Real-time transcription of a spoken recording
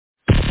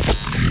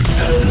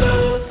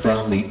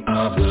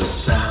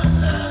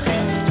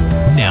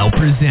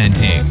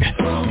presenting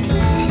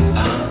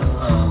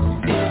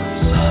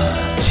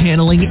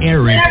Channeling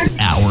Eric's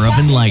Hour of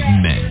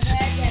Enlightenment.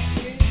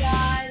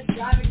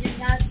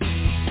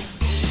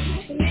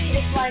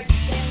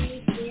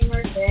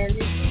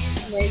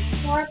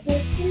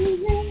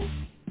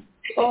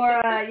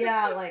 Or,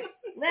 like,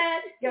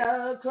 let's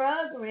go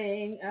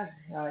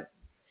Kroger.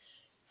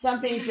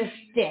 Something just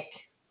stick.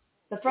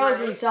 The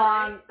Frozen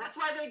song. That's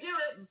why they do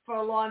it. For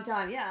a long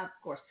time. Yeah, of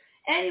course.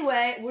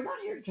 Anyway, we're not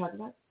here to talk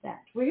about that.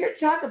 We're here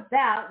to talk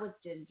about with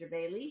Ginger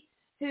Bailey,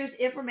 whose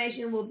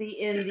information will be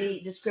in the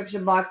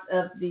description box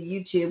of the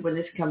YouTube when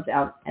this comes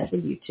out as a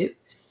YouTube.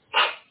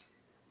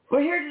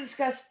 We're here to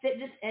discuss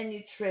fitness and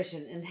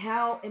nutrition and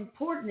how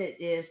important it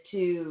is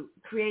to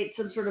create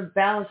some sort of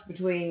balance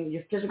between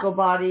your physical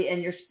body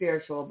and your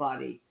spiritual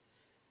body.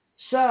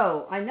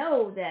 So I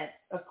know that,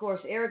 of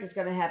course, Eric is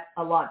going to have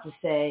a lot to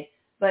say,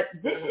 but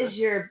this is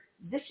your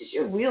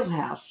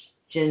wheelhouse,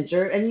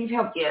 Ginger, and you've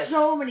helped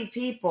so many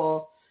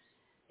people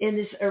in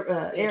this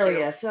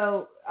area.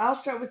 So I'll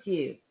start with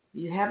you.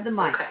 You have the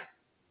mic. Okay.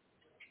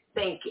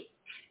 Thank you.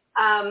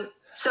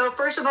 So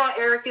first of all,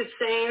 Eric is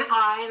saying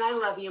hi, and I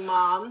love you,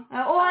 Mom.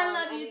 I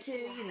love you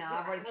too. You know,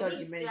 I've already told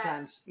you many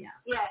times. Yeah.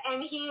 Yeah,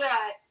 and he's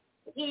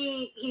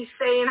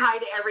saying hi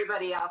to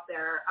everybody out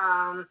there.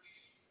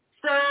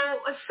 So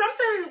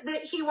something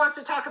that he wants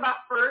to talk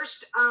about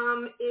first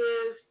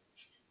is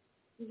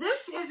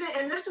this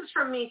is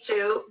from me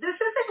too, this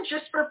isn't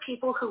just for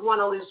people who want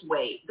to lose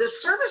weight. The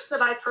service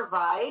that I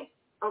provide,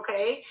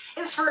 okay,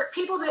 is for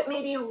people that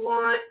maybe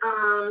want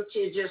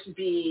to just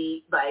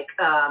be like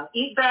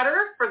eat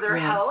better for their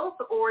health,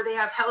 or they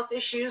have health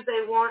issues.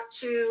 They want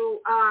to,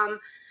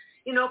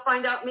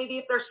 find out maybe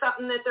if there's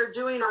something that they're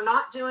doing or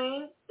not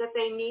doing that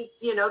they need,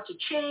 to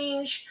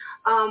change,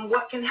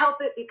 what can help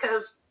it,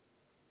 because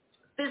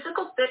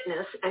physical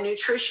fitness and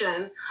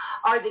nutrition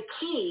are the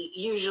key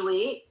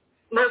usually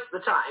most of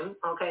the time,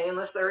 okay,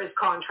 unless there is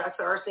contracts.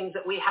 There are things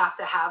that we have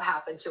to have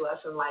happen to us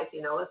in life,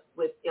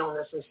 with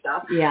illness and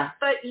stuff. Yeah.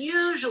 But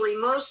usually,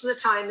 most of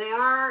the time, they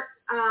are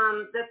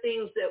the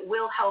things that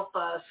will help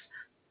us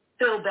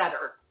feel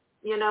better,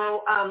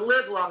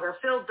 live longer,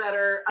 feel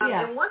better.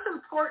 And what's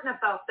important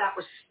about that,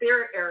 what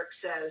Spirit Eric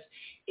says,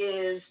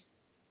 is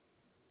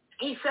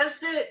he says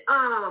that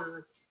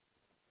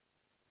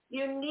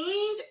you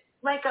need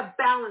like a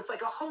balance,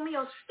 like a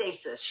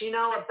homeostasis,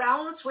 a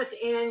balance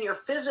within your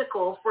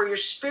physical for your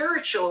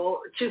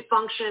spiritual to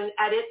function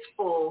at its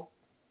full,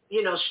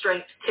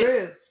 strength too.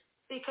 True.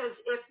 Because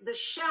if the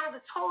shell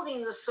that's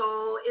holding the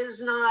soul is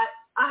not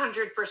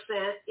 100%,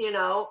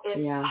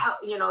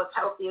 it's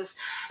healthiest,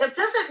 it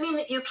doesn't mean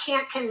that you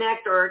can't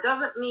connect, or it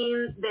doesn't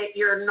mean that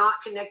you're not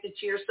connected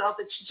to yourself.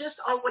 It's just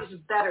always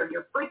better.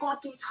 Your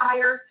frequency's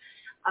higher.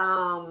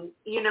 When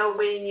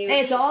you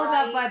it's all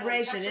about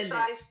vibration, isn't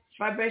it?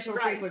 Vibrational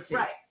frequency.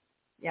 Right.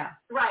 Yeah.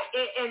 Right.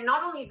 And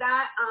not only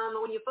that,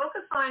 when you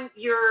focus on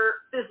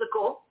your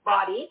physical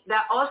body,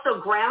 that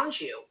also grounds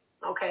you.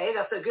 Okay.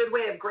 That's a good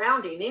way of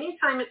grounding.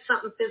 Anytime it's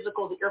something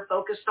physical that you're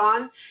focused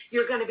on,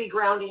 you're going to be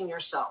grounding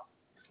yourself.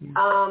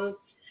 Yeah.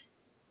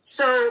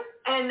 So,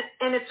 and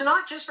it's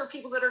not just for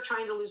people that are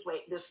trying to lose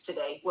weight. This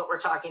today, what we're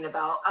talking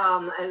about,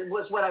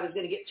 was what I was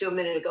going to get to a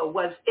minute ago,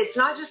 was it's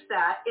not just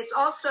that. It's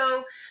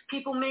also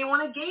people may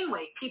want to gain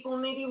weight. People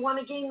maybe want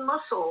to gain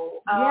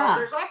muscle.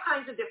 There's all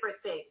kinds of different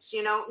things,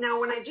 Now,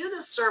 when I do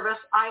this service,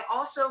 I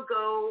also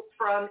go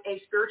from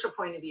a spiritual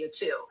point of view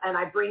too. And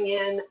I bring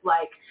in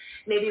like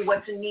maybe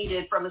what's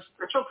needed from a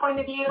spiritual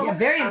point of view. Yeah,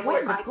 very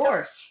important, of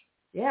course.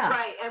 Yeah.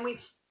 Right. And we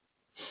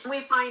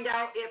find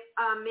out if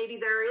maybe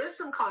there is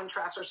some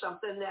contracts or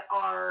something that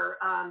are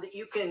that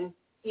you can,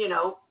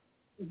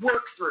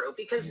 work through,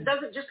 because it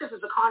doesn't, just because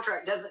it's a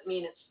contract doesn't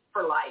mean it's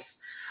for life.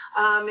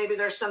 Maybe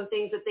there's some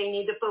things that they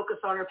need to focus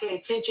on or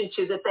pay attention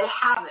to that they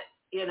haven't,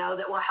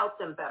 that will help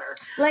them better.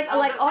 Like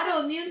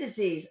autoimmune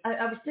disease.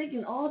 I was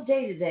thinking all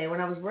day today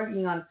when I was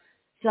working on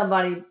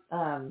somebody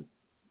and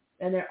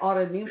their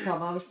autoimmune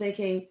problem. I was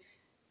thinking,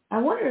 I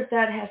wonder if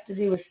that has to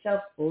do with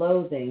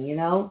self-loathing,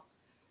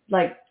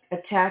 like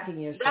attacking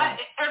yourself.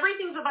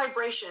 Everything's a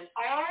vibration.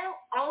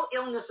 All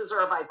illnesses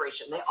are a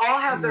vibration. They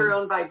all have their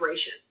own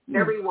vibration,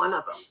 every one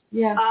of them.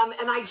 Yeah.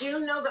 And I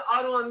do know that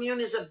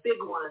autoimmune is a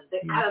big one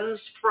that comes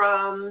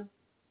from,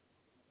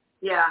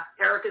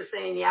 Eric is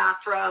saying,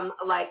 from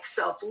like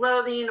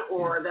self-loathing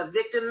or the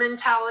victim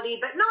mentality,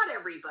 but not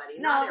everybody.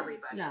 Not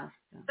everybody. No.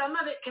 Some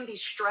of it can be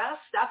stress.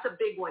 That's a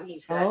big one,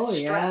 he said. Oh,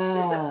 stress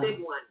is a big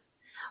one.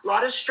 A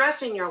lot of stress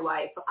in your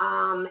life.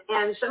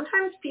 And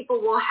sometimes people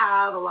will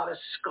have a lot of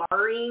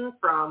scarring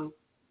from,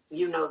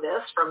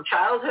 from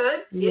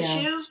childhood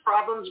issues,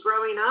 problems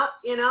growing up,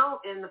 in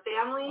the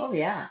family. Oh,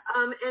 yeah.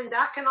 And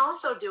that can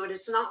also do it.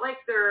 It's not like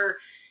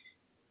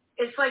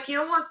it's like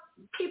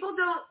people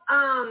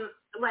don't,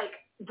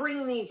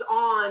 bring these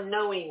on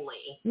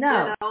knowingly.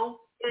 No.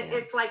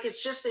 It's like, it's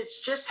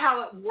just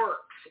how it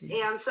works.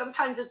 And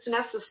sometimes it's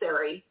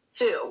necessary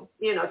too,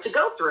 to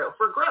go through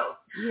for growth.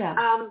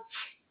 Yeah.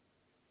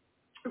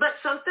 But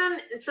something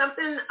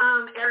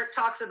Eric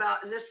talks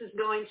about, and this is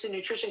going to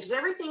nutrition, because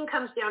everything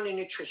comes down to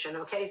nutrition,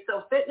 okay?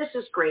 So fitness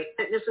is great.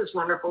 Fitness is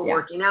wonderful. Yeah.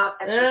 Working out.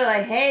 Oh,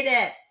 I hate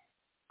it.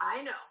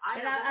 I know.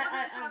 And We're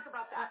going to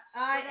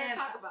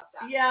talk about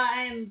that. Yeah,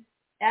 I am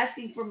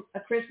asking for a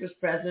Christmas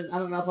present. I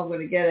don't know if I'm going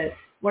to get it.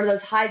 One of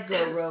those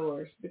hydro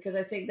rowers, because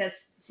I think that's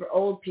for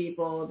old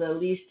people, the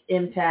least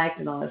impact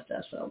and all that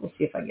stuff. So we'll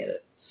see if I get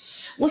it.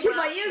 We'll see if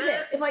I use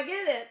it. If I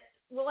get it,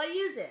 will I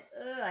use it?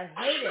 Ugh, I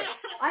hate it.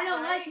 I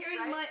don't like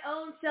hearing my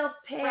own self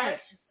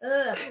pant.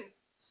 Ugh.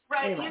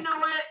 Right. Anyway.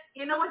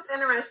 You know what's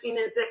interesting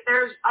is that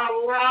there's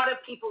a lot of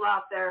people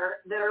out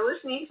there that are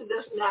listening to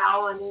this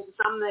now, and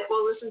some that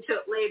will listen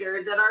to it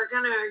later, that are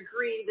going to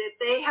agree that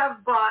they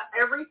have bought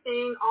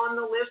everything on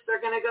the list. They're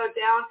going to go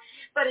down,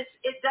 but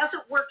it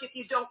doesn't work if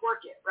you don't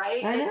work it,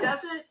 right? It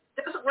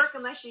doesn't work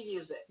unless you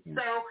use it. Yeah.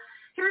 So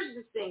here's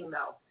the thing,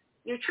 though.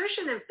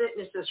 Nutrition and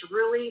fitness is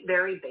really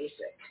very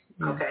basic,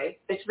 okay?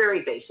 It's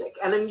very basic.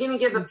 And I'm going to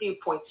give a few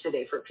points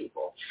today for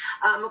people.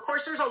 Of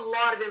course, there's a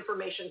lot of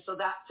information, so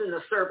that's in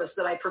the service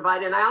that I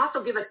provide. And I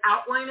also give an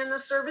outline in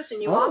the service,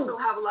 and you also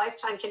have a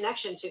lifetime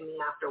connection to me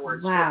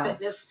afterwards for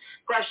fitness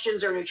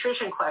questions or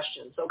nutrition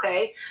questions,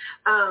 okay?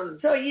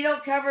 So you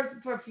don't cover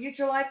for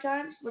future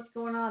lifetimes? What's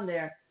going on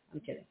there? I'm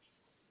kidding.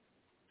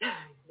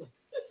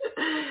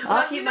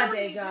 I'll keep my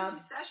day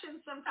job.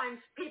 Sessions, sometimes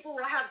people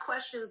will have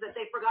questions that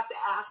they forgot to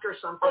ask or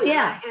something. Oh,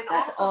 yeah. And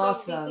that's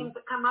also awesome. Those things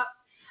that come up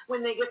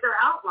when they get their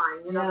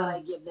outline, that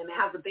I give them. It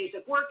has a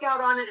basic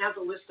workout on it. It has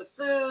a list of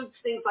foods,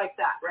 things like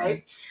that,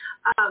 right?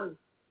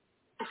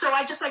 So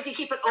I just like to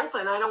keep it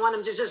open. I don't want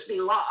them to just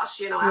be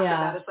lost, after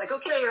that. It's like,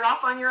 okay, you're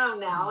off on your own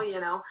now,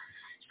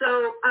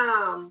 So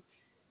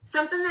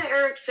something that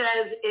Eric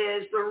says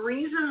is the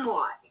reason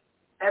why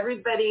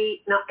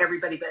not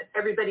everybody, but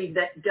everybody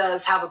that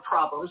does have a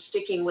problem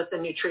sticking with the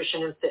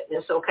nutrition and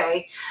fitness,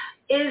 okay,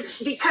 is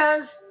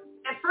because,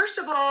 first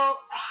of all,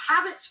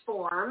 habits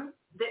form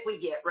that we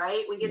get,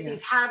 right? We get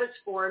these habits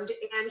formed,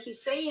 and he's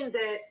saying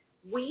that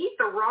we eat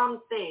the wrong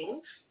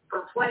things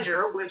for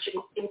pleasure, which,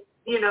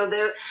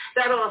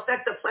 that'll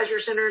affect the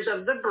pleasure centers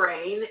of the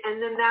brain,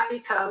 and then that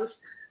becomes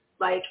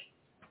like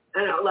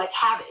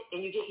habit,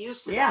 and you get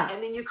used to it,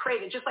 and then you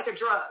crave it, just like a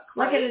drug.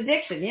 Like an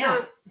addiction,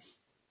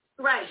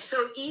 Right. So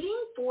eating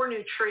for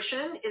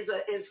nutrition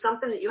is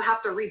something that you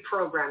have to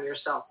reprogram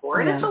yourself for.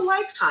 And it's a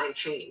lifetime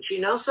change,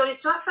 So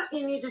it's not something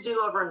you need to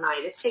do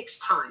overnight. It takes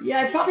time.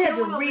 Yeah, I probably have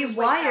to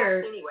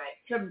rewire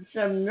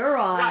some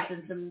neurons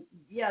and some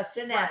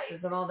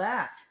synapses and all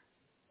that.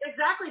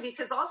 Exactly,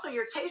 because also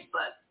your taste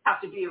buds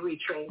have to be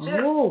retrained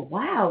too. Oh,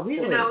 wow,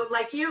 really?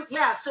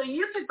 So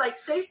you could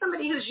say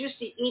somebody who's used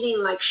to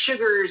eating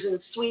sugars and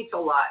sweets a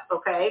lot,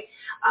 okay?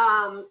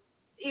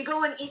 You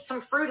go and eat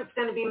some fruit, it's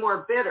going to be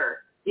more bitter.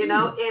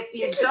 If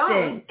you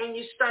don't and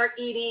you start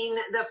eating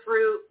the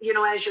fruit,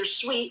 as your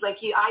sweet,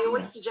 I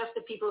always suggest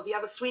to people, if you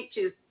have a sweet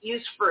tooth,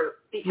 use fruit,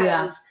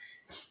 because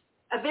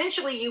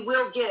eventually you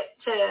will get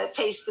to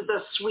taste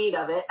the sweet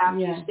of it after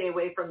you stay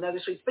away from the other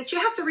sweets. But you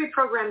have to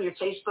reprogram your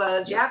taste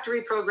buds. You have to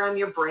reprogram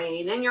your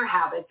brain and your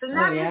habits, and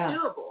that is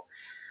doable.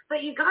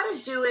 But you got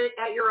to do it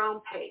at your own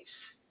pace.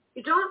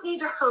 You don't need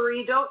to hurry.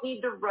 You don't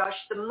need to rush.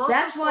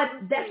 That's why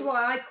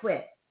I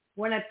quit.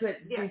 When I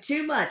do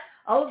too much,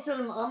 all of a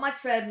sudden I'm on my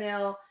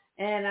treadmill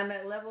and I'm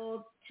at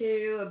level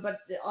 2, but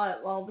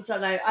all of a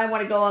sudden I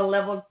want to go on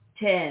level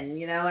 10,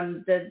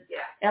 and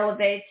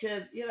elevate to,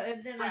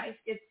 and then I just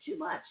get too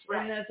much.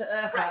 Right. And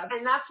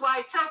And that's why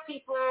I tell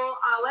people,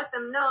 let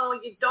them know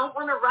you don't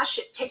want to rush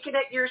it. Take it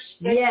at your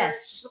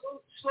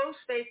slow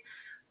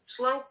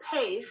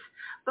pace.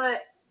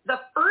 But the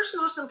first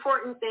most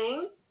important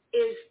thing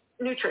is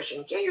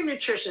nutrition. Get your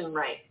nutrition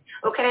right,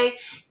 okay?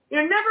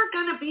 You're never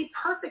going to be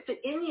perfect at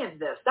any of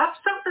this. That's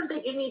something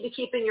that you need to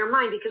keep in your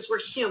mind, because we're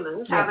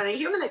humans having a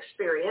human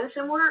experience,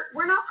 and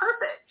we're not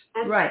perfect.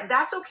 And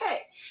that's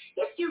okay.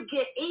 If you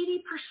get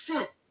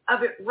 80%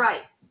 of it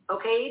right,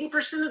 okay,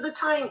 80% of the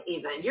time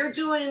even, you're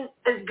doing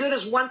as good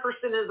as 1%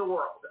 of the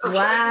world. Okay?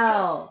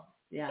 Wow.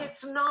 Yeah.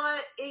 It's not,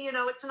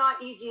 it's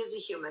not easy as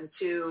a human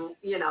to,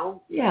 stay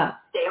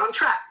on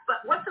track. But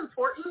what's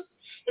important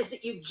is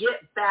that you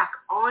get back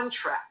on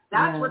track.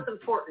 That's what's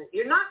important.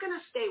 You're not going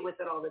to stay with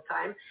it all the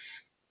time,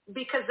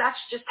 because that's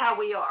just how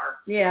we are.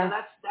 Yeah.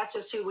 That's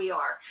just who we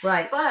are.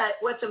 Right. But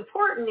what's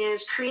important is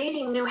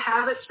creating new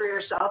habits for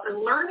yourself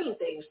and learning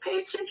things.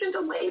 Pay attention to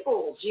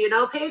labels,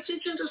 pay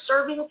attention to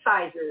serving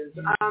sizes.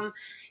 The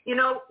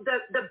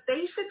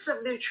basics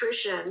of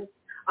nutrition,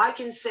 I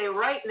can say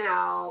right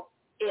now,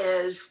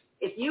 is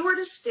if you were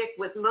to stick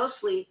with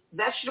mostly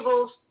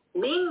vegetables,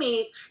 lean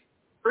meats,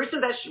 fruits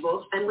and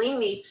vegetables, and lean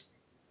meats,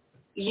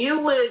 you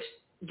would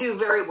do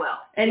very well.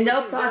 And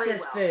no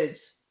processed foods.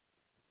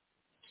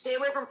 Stay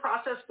away from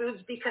processed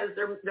foods, because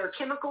they're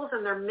chemicals,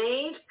 and they're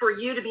made for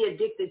you to be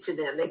addicted to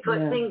them. They put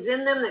things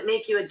in them that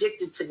make you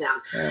addicted to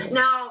them.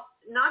 Now,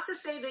 not to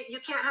say that you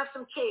can't have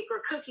some cake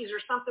or cookies or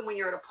something when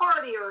you're at a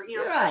party or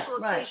special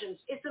occasions.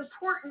 It's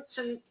important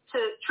to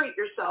treat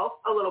yourself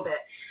a little bit,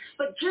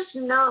 but just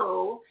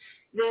know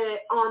that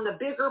on the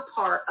bigger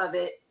part of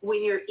it,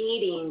 when you're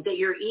eating, that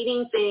you're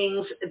eating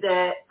things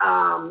that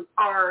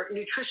are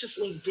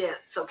nutritiously dense,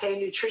 okay?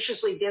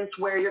 Nutritiously dense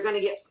where you're going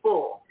to get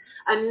full.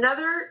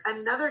 Another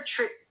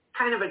trick,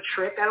 kind of a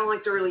trick, I don't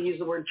like to really use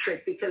the word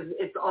trick because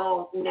it's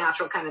all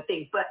natural kind of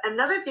thing, but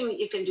another thing that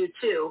you can do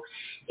too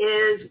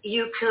is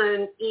you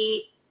can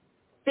eat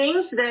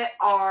things that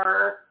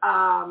are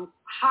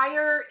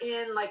higher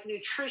in like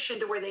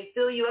nutrition to where they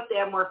fill you up, they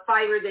have more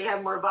fiber, they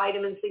have more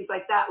vitamins, things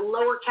like that,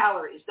 lower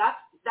calories.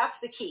 That's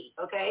the key,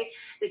 okay?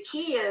 The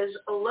key is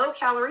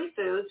low-calorie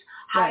foods,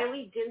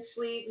 highly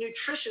densely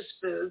nutritious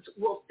foods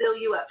will fill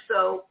you up.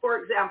 So,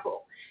 for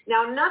example,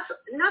 now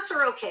nuts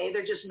are okay.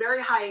 They're just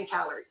very high in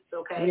calories,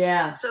 okay?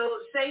 Yeah. So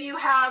say you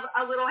have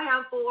a little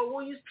handful, or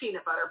we'll use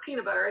peanut butter.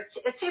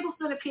 A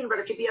tablespoon of peanut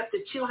butter could be up to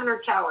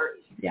 200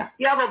 calories. Yeah.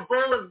 You have a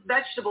bowl of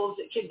vegetables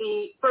that could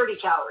be 30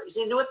 calories.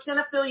 You know it's going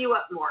to fill you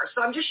up more.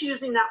 So I'm just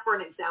using that for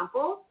an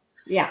example.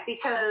 Yeah.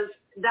 Because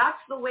that's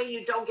the way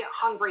you don't get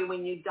hungry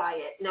when you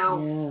diet. Now,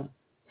 Yeah.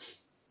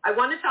 I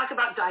want to talk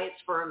about diets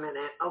for a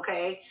minute,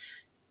 okay?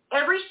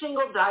 Every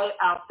single diet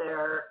out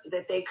there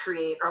that they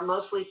create are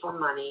mostly for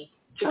money,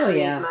 to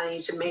create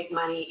money, to make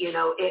money. You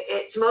know,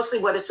 it's mostly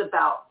what it's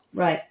about.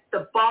 Right.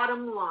 The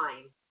bottom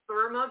line,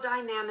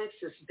 thermodynamics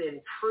has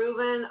been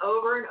proven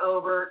over and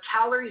over,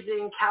 calories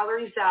in,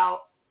 calories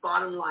out,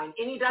 bottom line.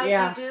 Any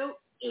diet you do,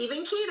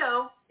 even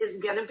keto,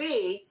 is going to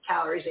be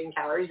calories in,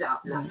 calories out,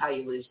 and that's how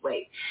you lose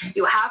weight.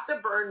 You have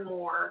to burn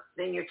more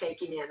than you're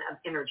taking in of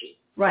energy.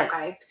 Right.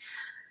 Okay?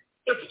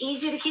 It's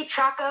easy to keep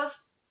track of.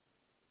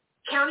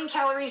 Counting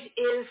calories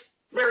is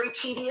very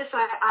tedious,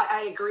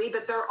 I agree,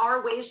 but there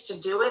are ways to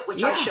do it,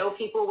 which I show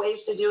people ways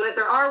to do it.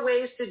 There are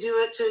ways to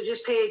do it to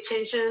just pay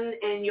attention,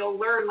 and you'll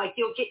learn, like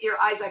you'll get your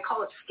eyes, I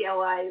call it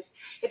scale eyes.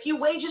 If you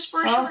weigh just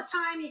for a short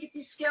time, you get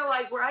these scale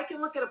eyes where I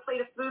can look at a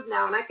plate of food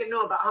now and I can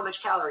know about how much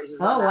calories is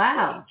on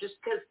that plate, just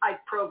because I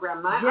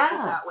program my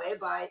eyes that way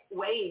by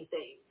weighing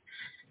things.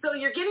 So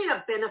you're getting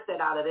a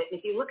benefit out of it. And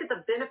if you look at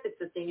the benefits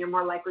of the thing, you're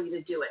more likely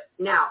to do it.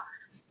 Now,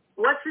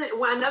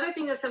 another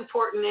thing that's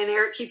important, and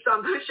Eric keeps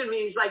on pushing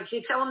me, he's like,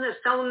 you tell him this,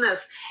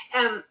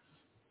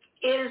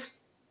 is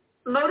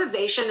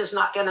motivation is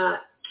not going to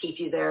keep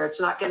you there.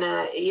 It's not going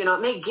to,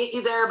 it may get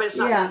you there, but it's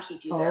not going to keep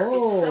you there.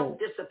 It's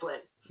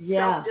self-discipline.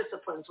 Yeah.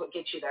 Self-discipline is what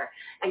gets you there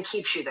and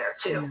keeps you there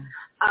too.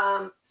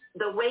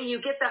 The way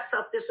you get that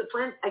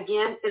self-discipline,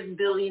 again, is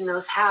building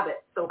those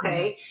habits,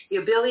 okay?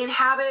 You're building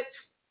habits.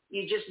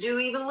 You just do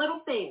even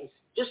little things.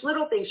 Just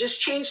little things. Just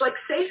change, like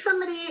say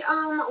somebody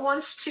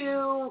wants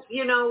to,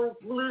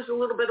 lose a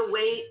little bit of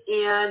weight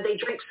and they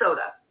drink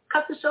soda.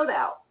 Cut the soda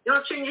out. You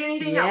don't change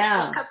anything else.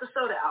 Just cut the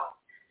soda out.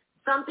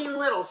 Something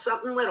little,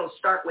 start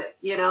with,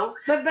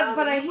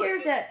 But I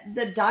hear that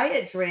the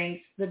diet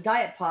drinks, the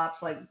diet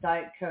pops, like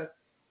Diet Coke,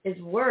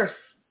 is worse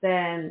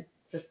than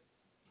just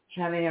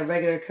having a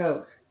regular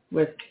Coke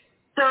with...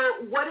 So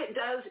what it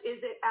does is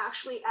it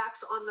actually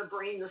acts on the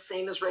brain the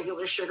same as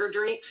regular sugar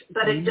drinks,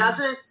 but it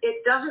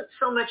doesn't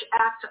so much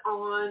act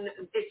on,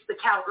 it's the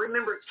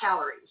remember it's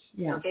calories.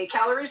 Yeah. Okay,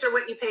 calories are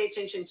what you pay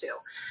attention to.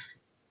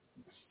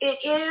 It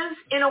is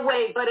in a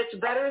way, but it's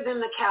better than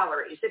the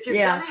calories. If you're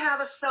going to have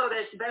a soda,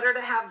 it's better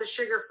to have the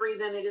sugar-free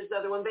than it is the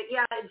other one. But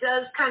it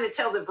does kind of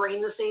tell the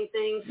brain the same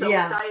thing. So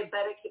with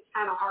diabetics, it's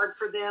kind of hard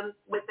for them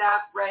with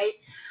that, right?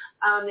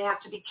 They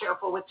have to be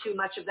careful with too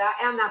much of that,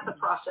 and that's a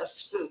processed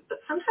food. But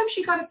sometimes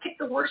you got to pick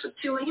the worst of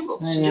two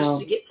evils just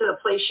to get to the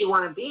place you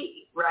want to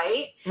be,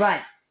 right?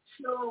 Right.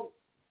 So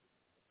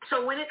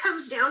when it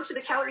comes down to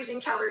the calories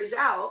in, calories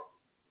out,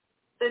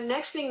 the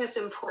next thing that's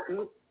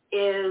important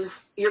is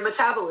your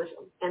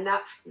metabolism, and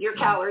that's your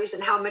calories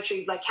and how much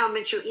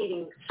you're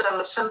eating. So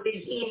if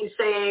somebody's eating,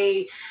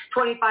 say,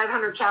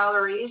 2,500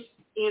 calories,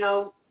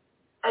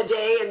 a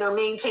day, and they're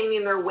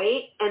maintaining their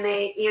weight, and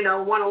they,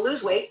 want to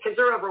lose weight because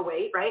they're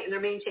overweight, right? And they're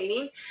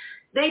maintaining,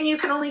 then you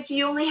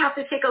only have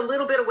to take a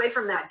little bit away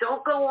from that.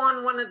 Don't go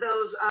on one of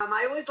those,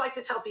 I always like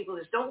to tell people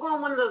this, don't go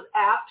on one of those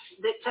apps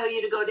that tell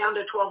you to go down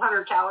to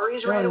 1,200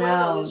 calories right away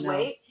to lose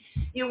weight.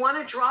 You want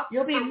to drop.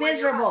 You'll be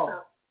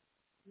miserable.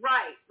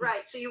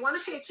 Right. So you want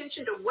to pay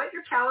attention to what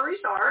your calories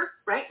are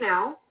right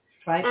now,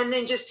 right? And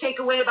then just take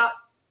away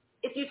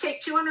if you take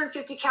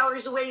 250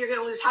 calories away, you're going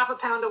to lose half a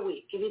pound a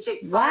week. If you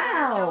take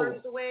 500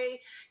 calories away,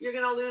 you're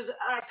going to lose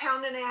a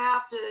pound and a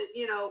half to,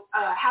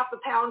 half a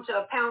pound to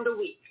a pound a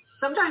week.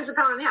 Sometimes a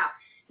pound and a half.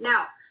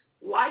 Now,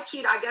 why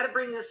keto? I got to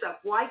bring this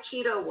up. Why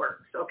keto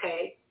works,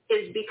 okay,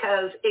 is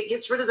because it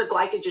gets rid of the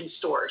glycogen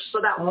stores.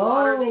 So that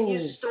water that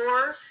you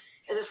store,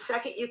 and the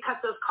second you cut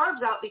those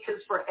carbs out,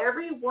 because for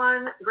every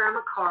 1 gram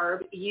of carb,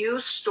 you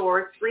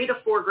store 3 to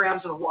 4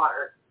 grams of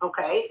water,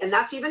 okay? And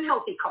that's even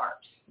healthy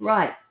carbs.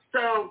 Right.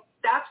 So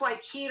that's why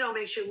keto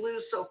makes you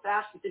lose so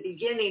fast at the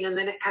beginning, and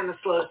then it kind of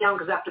slows down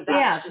because after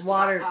that, it's just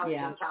water,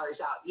 calories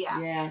out.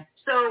 Yeah.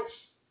 So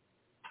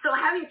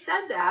having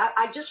said that,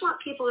 I just want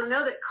people to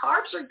know that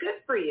carbs are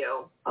good for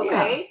you,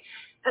 okay?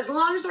 As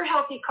long as they're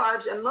healthy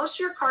carbs, and most of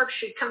your carbs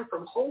should come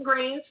from whole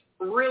grains,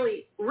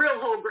 really real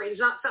whole grains,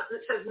 not something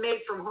that says made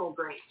from whole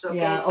grains, okay?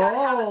 Yeah.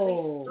 Have at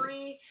least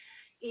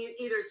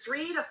either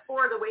 3 to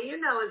 4. The way you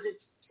know is it's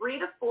 3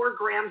 to 4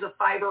 grams of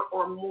fiber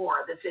or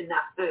more that's in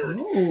that food.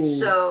 Ooh.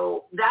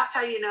 So that's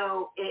how you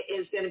know it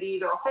is going to be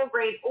either a whole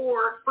grain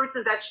or fruits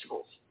and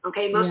vegetables.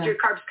 Okay, most of your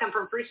carbs come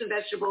from fruits and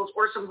vegetables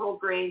or some whole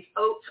grains.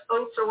 Oats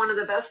are one of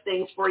the best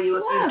things for you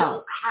if you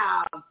don't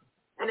have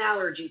an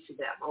allergy to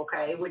them,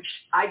 okay, which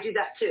I do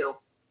that too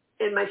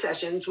in my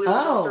sessions. We will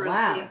go through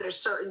and see if there's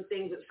certain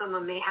things that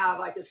someone may have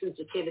like a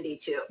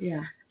sensitivity to.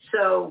 Yeah.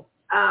 So,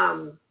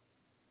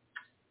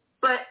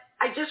 but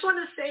I just want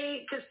to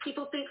say, because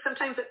people think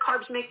sometimes that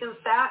carbs make them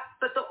fat,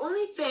 but the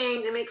only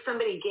thing that makes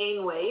somebody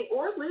gain weight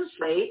or lose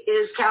weight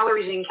is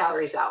calories in,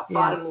 calories out.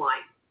 Yeah.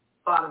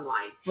 Bottom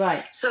line.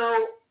 Right.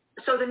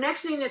 So the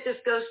next thing that this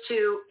goes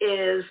to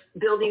is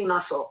building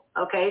muscle.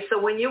 Okay.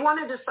 So when you want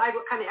to decide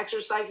what kind of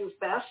exercise is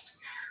best,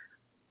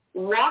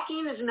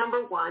 walking is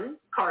number one,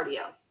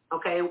 cardio.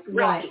 Okay. Walking.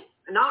 Right.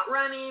 Not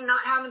running, not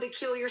having to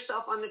kill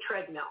yourself on the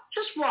treadmill.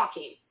 Just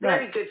walking.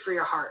 Very good for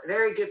your heart.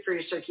 Very good for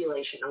your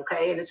circulation,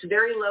 okay? And it's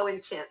very low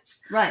intense.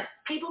 Right.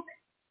 People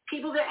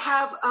that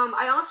have,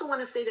 I also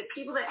want to say that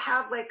people that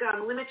have like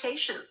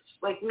limitations,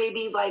 like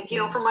maybe like, you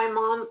know, for my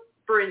mom,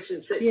 for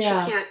instance, that she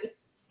can't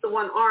the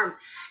one arm.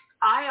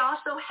 I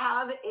also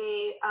have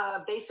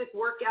a basic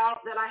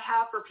workout that I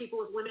have for people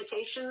with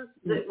limitations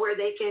that where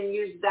they can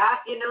use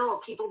that, you know,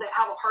 or people that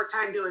have a hard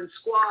time doing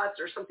squats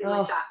or something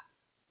like that.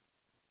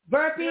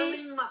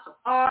 Burpees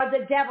are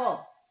the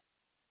devil.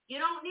 You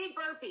don't need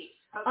burpees.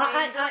 Okay?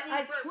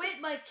 I quit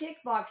my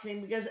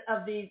kickboxing because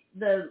of the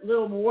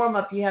little warm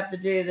up you have to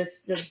do,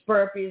 the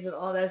burpees and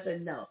all that. I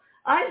said no.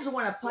 I just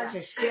want to punch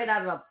a shit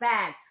out of a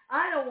bag.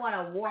 I don't want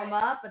to warm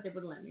up, but they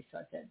wouldn't let me, so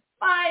I said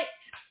bye.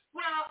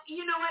 Well,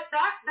 you know what?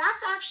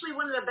 That's actually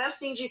one of the best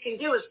things you can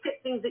do is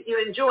pick things that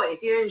you enjoy.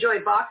 If you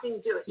enjoy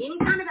boxing, do it. Any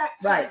kind of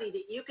activity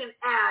that you can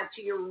add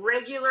to your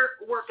regular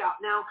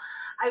workout. Now,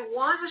 I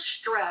want to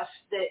stress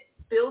that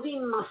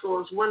building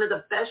muscle is one of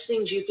the best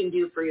things you can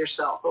do for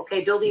yourself,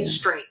 okay? Building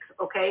strength,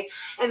 okay?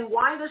 And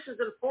why this is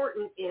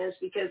important is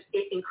because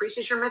it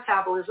increases your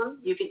metabolism.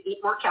 You can eat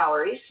more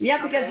calories.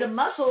 Yeah, because the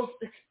muscles,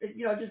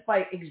 you know, just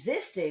by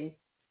existing,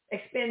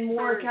 expend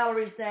more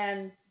calories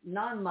than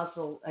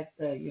non-muscle, like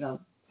the, you know,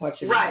 parts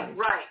of your body.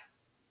 Right.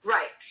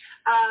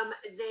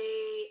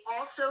 They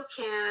also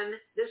can,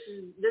 this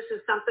is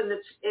something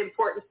that's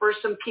important for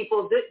some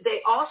people,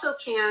 they also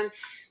can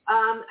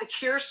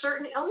cure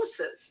certain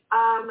illnesses.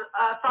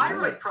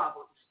 Thyroid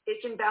problems.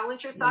 It can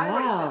balance your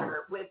thyroid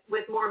better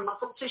with more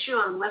muscle tissue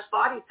and less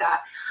body fat.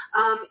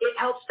 It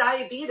helps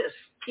diabetes.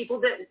 People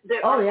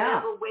that are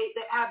overweight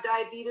that have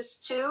diabetes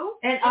too.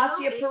 And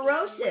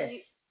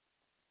osteoporosis.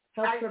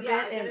 Helps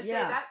prevent say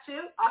that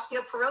too.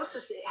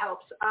 Osteoporosis, it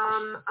helps.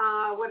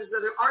 What is the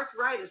other?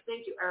 Arthritis.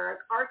 Thank you, Eric.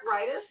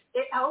 Arthritis,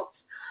 it helps.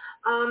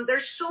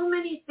 There's so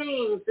many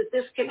things that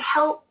this can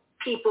help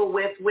people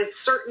with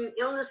certain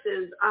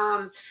illnesses.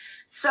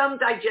 Some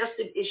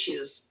digestive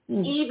issues,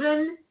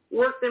 even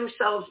work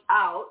themselves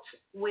out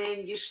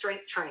when you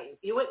strength train.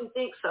 You wouldn't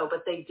think so,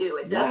 but they do.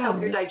 It does help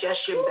your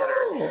digestion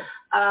better.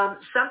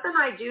 Something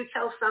I do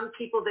tell some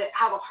people that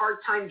have a hard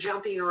time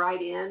jumping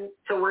right in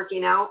to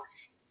working out,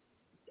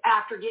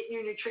 after getting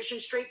your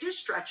nutrition straight, do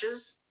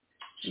stretches.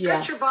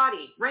 Stretch your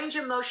body, range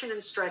of motion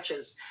and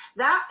stretches.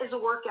 That is a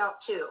workout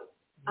too.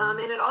 And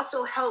it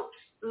also helps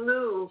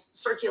move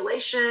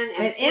circulation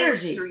and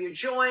energy through your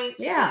joints.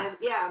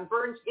 And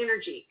burns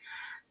energy.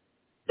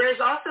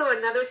 There's also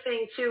another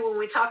thing too when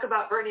we talk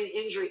about burning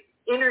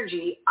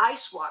energy, ice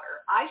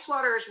water. Ice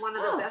water is one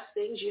of the best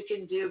things you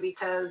can do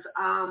because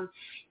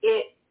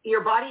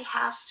your body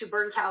has to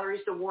burn calories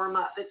to warm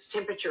up its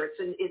temperature. It's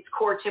in its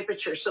core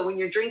temperature. So when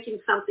you're drinking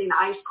something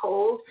ice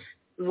cold,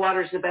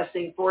 water's the best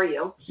thing for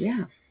you.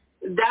 Yeah.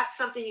 That's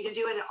something you can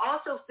do. And it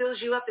also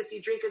fills you up if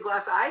you drink a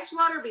glass of ice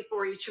water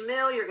before you eat your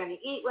meal. You're going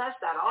to eat less.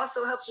 That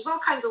also helps. There's all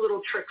kinds of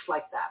little tricks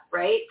like that,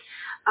 right?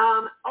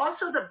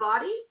 Also, the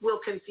body will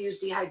confuse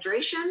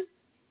dehydration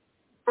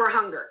for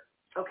hunger.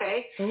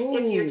 Okay? Ooh.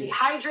 If you're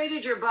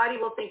dehydrated, your body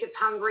will think it's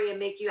hungry and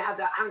make you have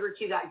that hunger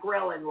cue. That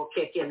ghrelin will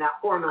kick in, that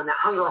hormone, that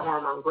hunger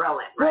hormone,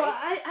 ghrelin, right? Well,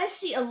 I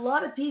see a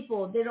lot of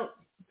people, they don't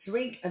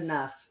drink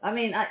enough. I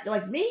mean,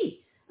 like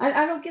me,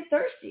 I don't get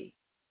thirsty.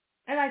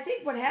 And I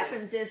think what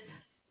happens is,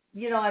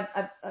 you know,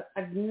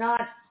 I've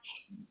not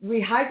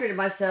rehydrated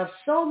myself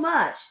so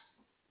much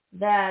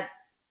that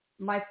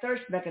my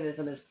thirst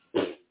mechanism is.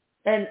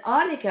 And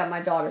Annika, my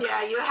daughter,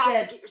 you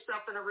have to get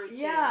yourself in a routine.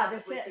 Yeah,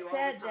 they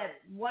said that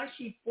once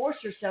she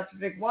forced herself to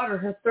drink water,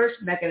 her thirst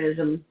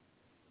mechanism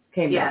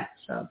came back.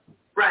 So.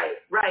 Right.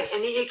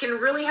 And it can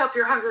really help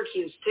your hunger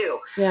cues too.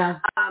 Yeah.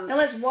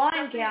 Unless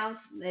wine counts,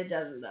 it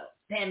doesn't though.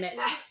 Damn it.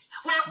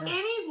 Well,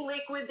 any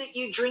liquid that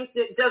you drink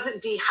that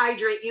doesn't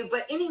dehydrate you,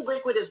 but any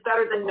liquid is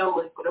better than no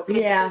liquid,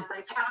 okay? Yeah. Because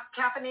like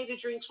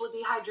caffeinated drinks will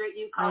dehydrate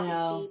you,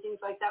 coffee, tea, things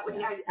like that will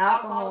dehydrate.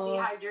 Alcohol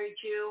Dehydrate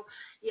you.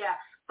 Yeah.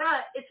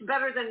 but it's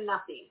better than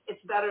nothing. It's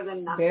better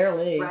than nothing.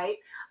 Barely.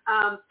 Right?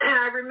 And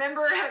I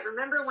remember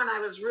when I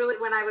was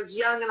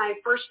young and I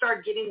first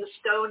started getting the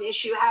stone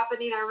issue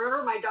happening. I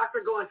remember my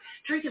doctor going,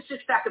 drink a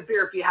 6-pack of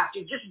beer if you have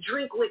to. Just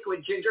drink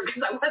liquid, Ginger,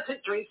 because I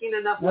wasn't drinking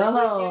enough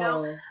liquid, you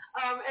know.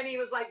 And he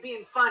was like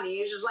being funny.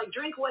 He was just like,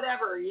 drink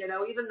whatever, you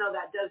know, even though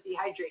that does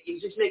dehydrate you.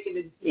 He's just making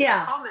a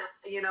comment,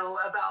 you know,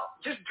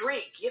 about just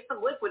drink, get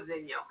some liquids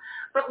in you.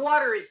 But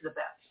water is the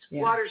best.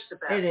 Yeah. Water's the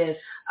best. It is.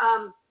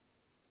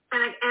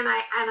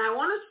 And I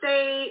want to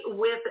say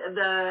with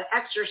the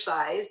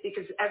exercise,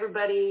 because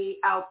everybody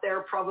out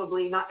there,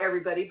 probably not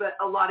everybody, but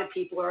a lot of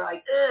people are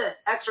like,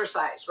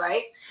 exercise,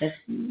 right?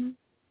 Mm-hmm.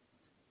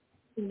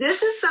 This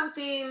is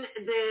something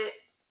that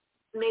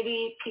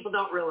maybe people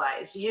don't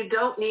realize. You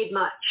don't need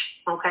much,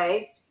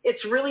 okay?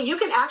 It's really, you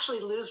can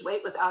actually lose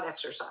weight without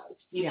exercise.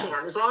 You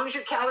can, as long as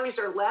your calories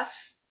are less,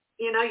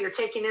 you know, you're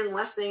taking in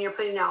less than you're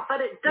putting out.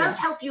 But it does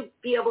help you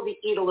be able to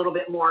eat a little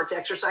bit more to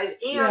exercise,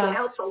 and it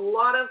helps a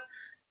lot of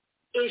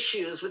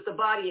issues with the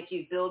body if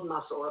you build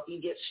muscle, if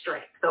you get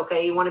strength,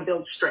 okay? You want to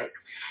build strength.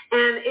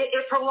 And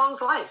it prolongs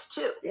life,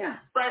 too. Yeah.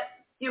 But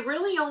you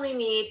really only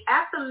need,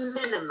 at the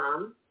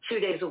minimum, 2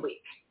 days a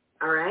week,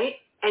 all right?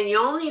 And you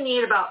only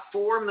need about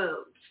 4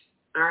 moves,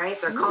 all right?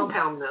 They're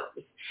compound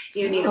moves.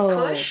 You need a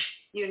push,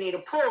 you need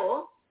a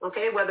pull,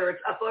 okay, whether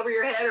it's up over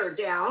your head or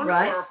down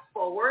or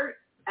forward,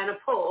 and a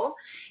pull.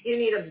 You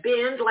need a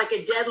bend, like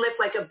a deadlift,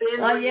 like a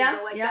bend where you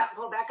go like that and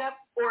pull back up,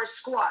 or a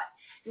squat.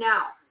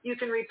 Now, you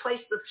can replace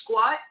the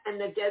squat and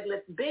the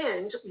deadlift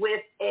bend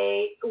with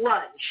a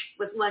lunge,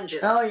 with lunges.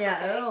 Oh, yeah.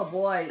 Okay? Oh,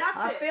 boy.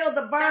 I feel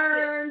the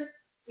burn.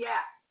 Yeah.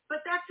 But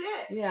that's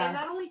it. Yeah. And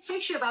that only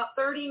takes you about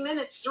 30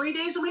 minutes, 3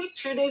 days a week,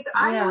 2 days.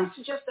 I always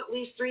suggest at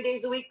least 3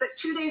 days a week, but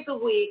 2 days a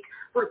week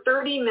for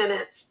 30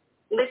 minutes,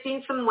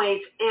 lifting some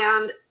weights.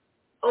 And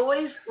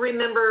always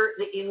remember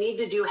that you need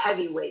to do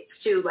heavy weights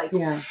too.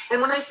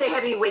 And when I say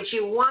heavy weights,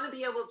 you want to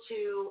be able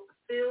to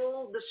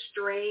feel the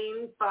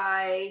strain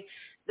by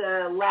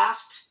the last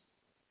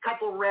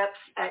couple reps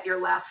at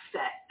your last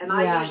set. And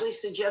I usually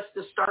suggest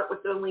to start with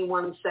only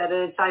 1 set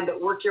at a time,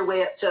 but work your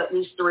way up to at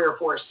least 3 or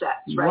 4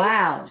 sets, right?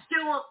 Wow.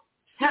 Still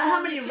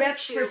how many reps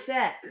per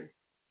set?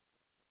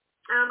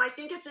 I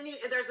think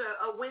there's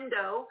a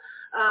window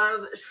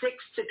of 6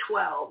 to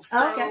 12. So,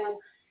 okay.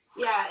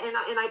 Yeah,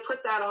 and I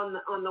put that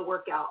on the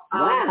workout.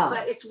 Wow.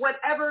 But it's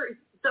whatever.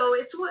 So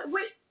it's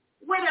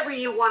whatever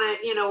you want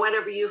to, you know,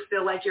 whatever you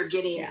feel like you're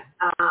getting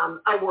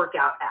a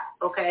workout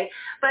at. Okay.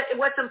 But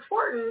what's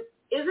important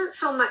isn't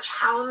so much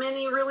how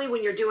many really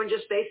when you're doing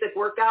just basic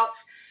workouts.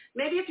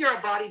 Maybe if you're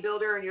a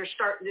bodybuilder and you're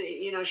starting to,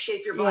 you know,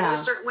 shape your body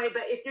a certain way,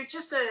 but if you're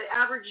just an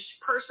average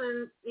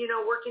person, you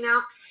know, working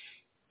out,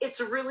 it's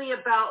really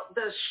about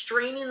the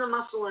straining the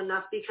muscle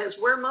enough, because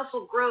where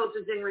muscle grows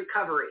is in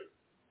recovery.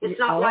 It's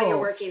not while you're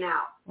working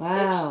out.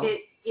 Wow.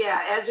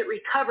 As it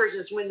recovers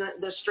is when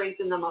the strength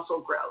in the muscle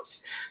grows.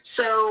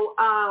 So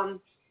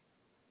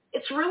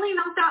it's really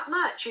not that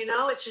much, you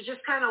know. It's just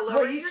kind of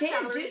lower your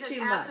calories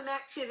and add some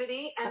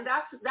activity, and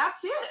that's it.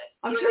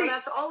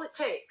 That's all it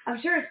takes.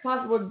 I'm sure it's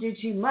possible to do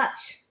too much,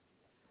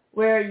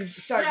 where you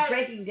start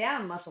breaking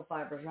down muscle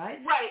fibers, right?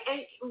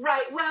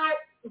 Right. Well,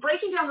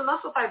 breaking down the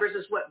muscle fibers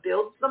is what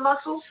builds the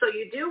muscles, so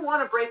you do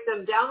want to break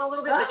them down a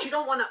little bit, but you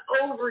don't want to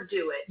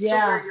overdo it to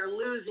where you're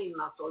losing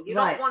muscle. You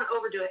don't want to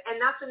overdo it,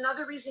 and that's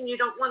another reason you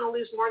don't want to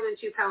lose more than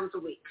 2 pounds a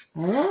week,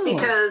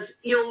 because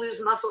you'll lose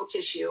muscle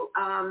tissue.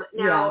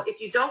 Now, if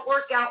you don't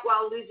work out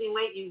while losing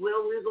weight, you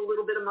will lose a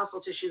little bit of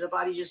muscle tissue. The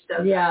body just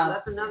does that. So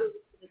that's another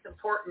reason it's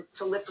important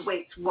to lift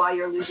weights while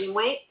you're losing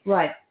weight.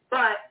 Right.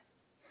 But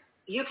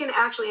you can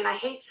actually, and I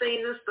hate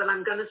saying this, but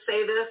I'm going to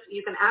say this,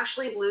 you can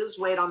actually lose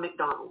weight on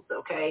McDonald's,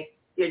 okay?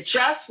 You're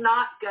just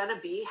not going to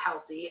be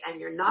healthy,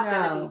 and you're not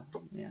going to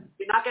be,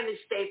 you're not going to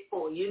stay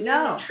full. You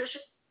know,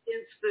 nutritious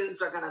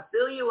foods are going to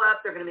fill you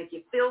up. They're going to make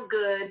you feel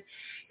good.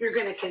 You're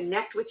going to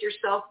connect with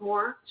yourself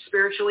more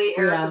spiritually.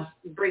 Eric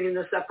is bringing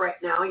this up right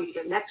now. You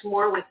connect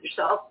more with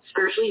yourself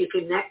spiritually. You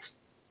connect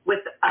with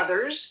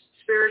others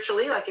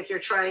spiritually, like if you're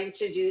trying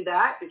to do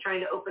that, if you're trying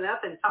to open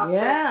up and talk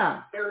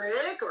to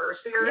Eric or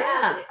Spirit,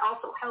 it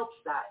also helps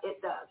that. It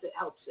does. It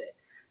helps it.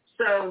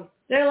 So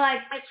they're like,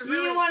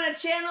 really, you want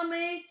to channel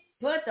me?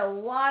 Put the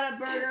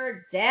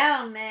Whataburger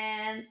down,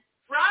 man.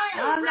 Right.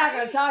 I'm not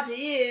going to talk to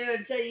you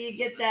until you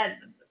get that.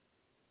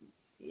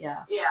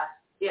 Yeah.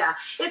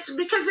 It's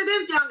because it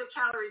is down to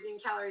calories in,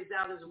 calories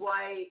out is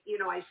why, you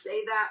know, I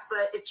say that,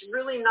 but it's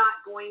really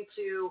not going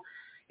to,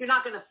 you're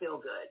not going to feel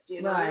good,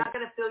 you know, you're not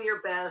going to feel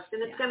your best,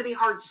 and it's going to be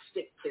hard to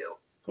stick to,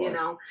 you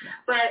know,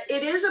 but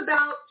it is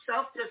about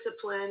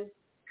self-discipline,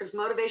 because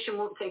motivation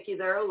won't take you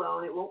there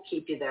alone. It won't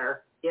keep you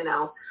there, you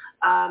know,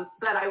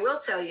 but I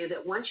will tell you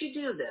that once you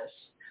do this,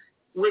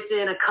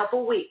 within a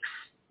couple weeks,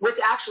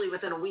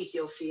 within a week,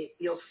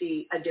 you'll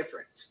see a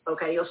difference.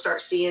 Okay, you'll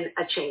start seeing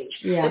a change.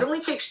 Yeah. It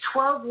only takes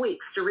 12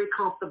 weeks to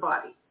recomp the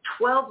body.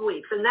 12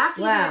 weeks, and that's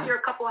even if you're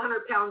a couple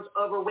 100 pounds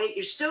overweight.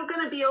 You're still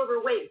going to be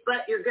overweight,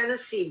 but you're going to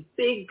see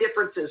big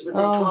differences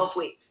within 12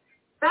 weeks.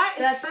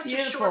 That's such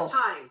beautiful. A short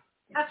time.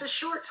 That's a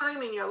short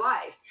time in your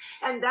life.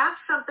 And that's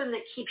something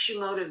that keeps you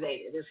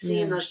motivated, is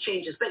seeing those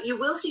changes. But you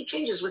will see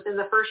changes within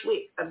the first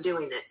week of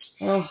doing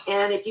it. Oh.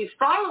 And if you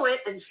follow it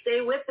and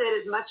stay with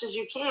it as much as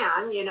you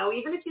can,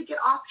 even if you get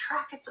off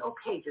track, it's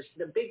okay. Just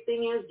the big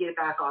thing is get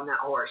back on that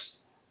horse.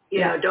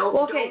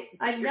 Don't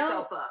beat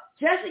yourself up.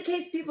 Just in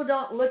case people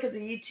don't look at the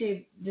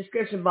YouTube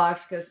description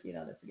box because, they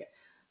forget.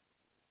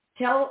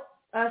 Tell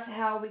us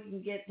how they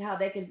can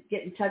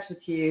get in touch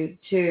with you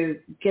to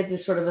get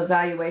this sort of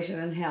evaluation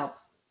and help.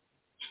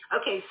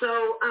 Okay, so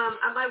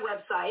on my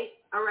website,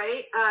 all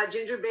right,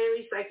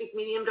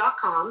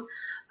 GingerBaileyPsychicMedium.com,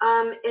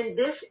 and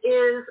this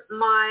is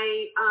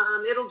my,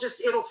 it'll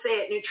say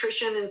it,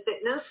 nutrition and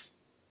fitness.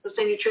 It'll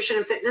say nutrition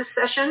and fitness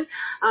session.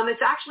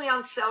 It's actually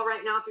on sale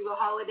right now through the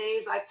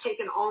holidays. I've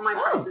taken all my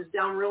prices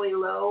down really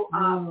low.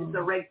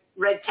 The red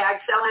tag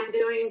sale I'm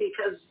doing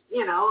because,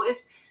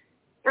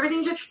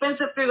 everything's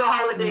expensive through the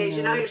holidays.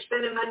 You're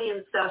spending money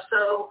and stuff.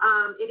 So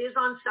it is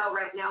on sale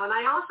right now. And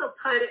I also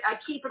I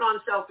keep it on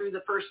sale through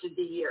the first of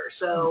the year.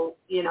 So,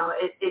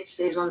 it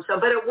stays on sale.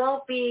 But it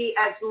won't be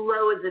as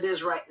low as it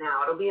is right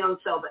now. It'll be on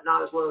sale, but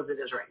not as low as it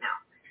is right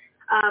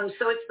now.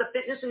 So it's the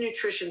fitness and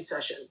nutrition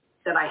session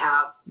that I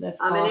have. That's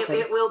awesome. And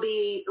it will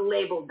be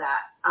labeled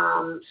that.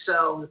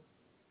 So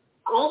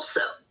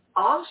also,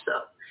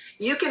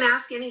 you can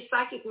ask any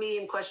psychic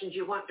medium questions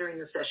you want during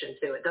the session,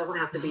 too. It doesn't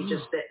have to be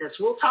just fitness.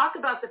 We'll talk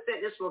about the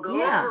fitness. We'll go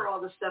over all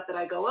the stuff that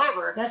I go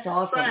over. That's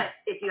awesome. But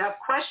if you have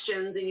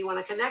questions and you want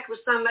to connect with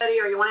somebody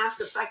or you want to ask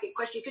a psychic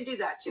question, you can do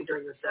that, too,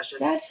 during the session.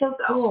 That's so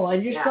cool.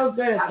 And you're so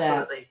good at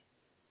absolutely.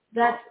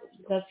 that.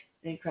 That's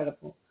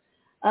incredible.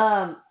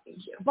 Thank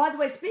you. By the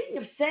way, speaking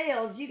of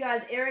sales, you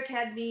guys, Eric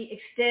had me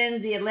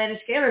extend the Atlanta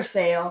Scalar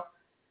sale.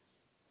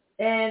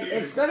 And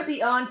it's going to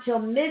be on till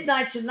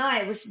midnight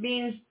tonight, which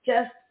means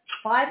just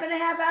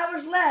 5.5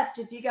 hours left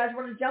if you guys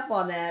want to jump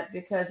on that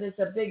because it's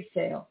a big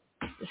sale.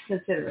 Just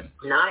consider it.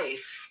 Nice.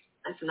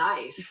 That's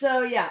nice.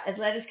 So, yeah,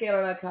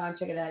 AtlantaScalar.com.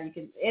 Check it out.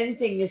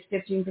 Anything is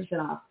 15%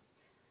 off.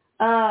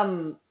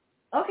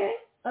 Okay.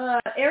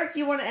 Eric, do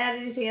you want to add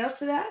anything else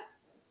to that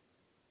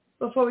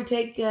before we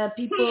take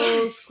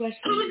people's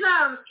questions?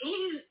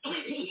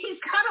 He's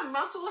got a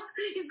muscle.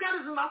 He's got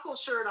his muscle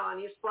shirt on.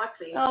 He's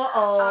flexing.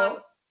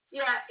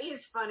 Yeah, he's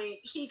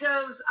funny. He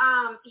goes,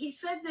 he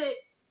said that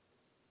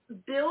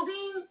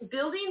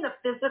building the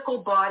physical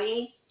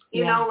body,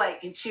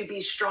 like to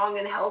be strong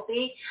and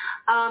healthy,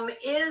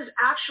 is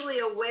actually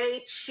a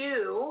way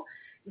to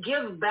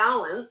give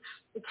balance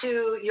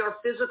to your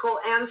physical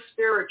and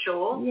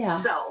spiritual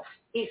self.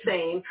 He's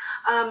saying,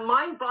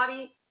 mind,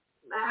 body,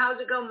 how's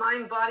it go?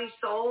 Mind, body,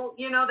 soul,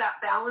 that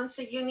balance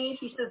that you need.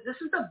 He says this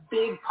is a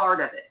big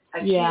part of it,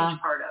 a huge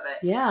part of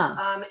it. Yeah.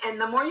 And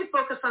the more you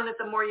focus on it,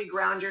 the more you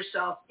ground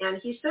yourself. And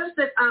he says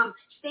that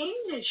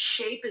staying in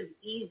shape is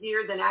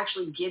easier than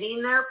actually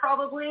getting there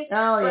probably.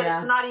 Oh, but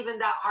it's not even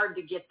that hard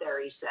to get there,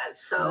 he says.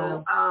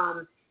 So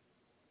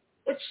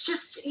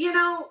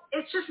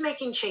it's just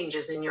making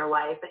changes in your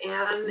life.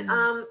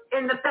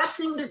 And the best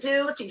thing to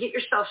do to get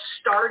yourself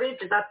started,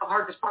 because that's the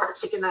hardest part,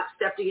 taking that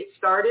step to get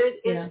started,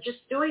 is just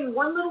doing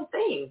one little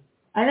thing.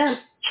 I know.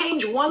 Just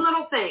change one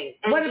little thing.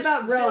 And what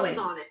about rowing?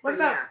 On it what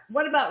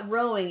about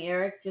rowing,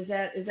 Eric?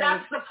 That's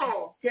the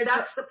pull.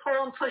 That's the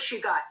pull and push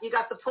you got. You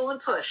got the pull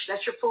and push.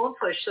 That's your pull and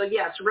push. So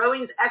yes,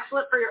 rowing's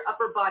excellent for your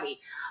upper body.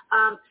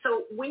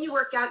 So when you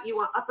work out, you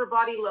want upper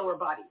body, lower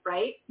body,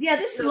 right? Yeah,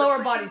 this is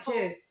lower body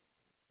too.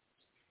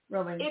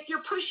 Rowing. If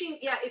you're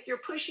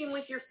pushing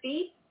with your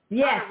feet, on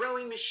a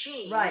rowing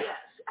machine, right. Yes,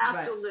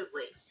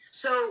 absolutely. Right.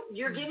 So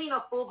you're getting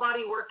a full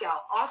body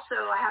workout.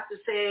 Also, I have to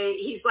say,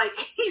 he's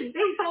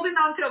holding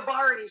on to a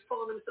bar and he's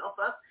pulling himself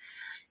up.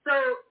 So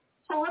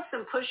pull-ups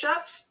and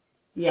push-ups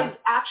is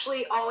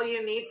actually all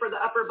you need for the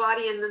upper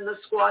body, and then the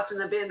squats and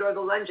the bend or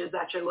the lunges,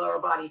 that's your lower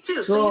body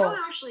too. Cool. So you don't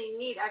actually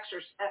need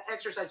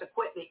exercise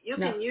equipment. You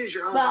can use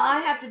your own. Well,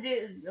 I have to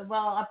do.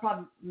 Well,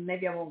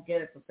 maybe I won't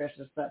get it for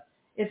Christmas, but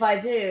if I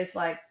do, it's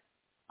like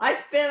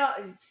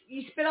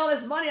you spent all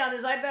this money on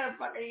this. I better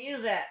fucking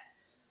use that.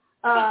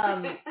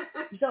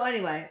 So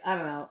anyway, I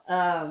don't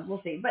know.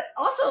 We'll see. But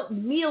also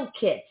meal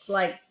kits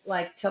like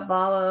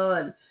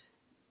Tabalo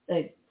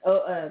and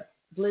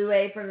Blue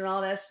Apron and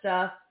all that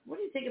stuff. What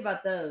do you think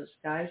about those,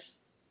 guys?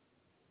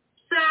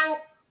 So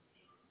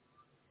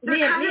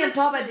me and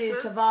Papa do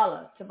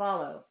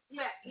Tabalo.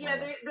 Yeah,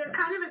 they're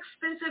kind of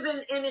expensive,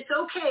 and it's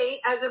okay.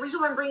 The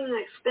reason why I'm bringing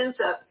the expense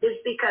up is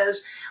because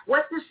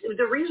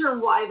the reason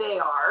why they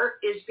are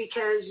is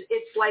because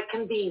it's like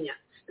convenience.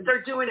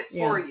 They're doing it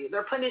for you.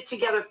 They're putting it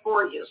together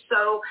for you.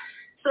 So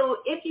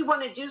if you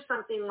want to do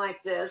something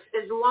like this,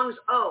 as long as,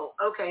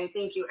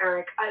 thank you,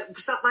 Eric.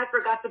 Something I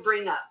forgot to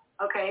bring up.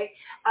 Okay,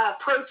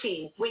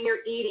 protein, when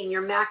you're eating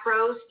your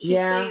macros, he's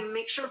saying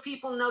make sure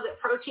people know that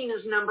protein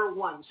is number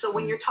one. So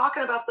when you're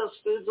talking about those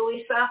foods,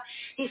 Lisa,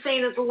 he's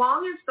saying as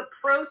long as the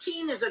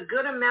protein is a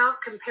good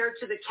amount compared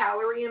to the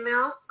calorie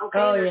amount,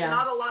 there's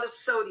not a lot of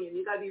sodium.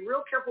 You got to be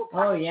real careful with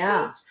foods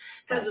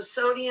because of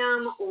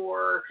sodium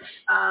or,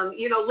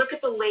 look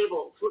at the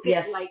labels. Look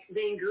at like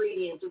the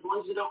ingredients. As long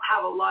as you don't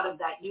have a lot of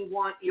that, you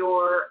want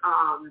your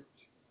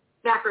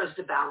macros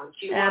to balance.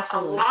 You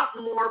Absolutely. want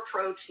a lot more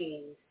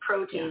protein,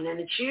 and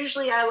it's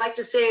usually, I like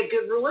to say, a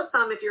good rule of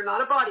thumb, if you're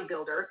not a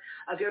bodybuilder,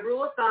 a good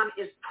rule of thumb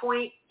is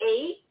 0.8,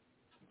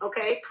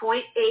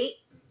 0.8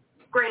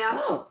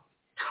 grams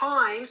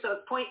times, so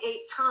 0.8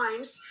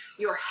 times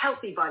your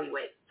healthy body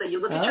weight. So you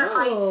look at your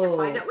height and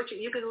find out what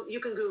you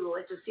can Google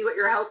it to see what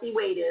your healthy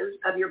weight is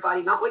of your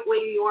body, not what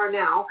weight you are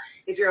now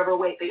if you're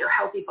overweight, but your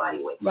healthy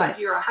body weight. So if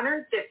you're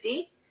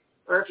 150,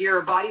 or if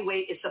your body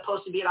weight is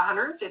supposed to be at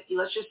 150,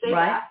 let's just say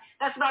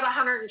that's about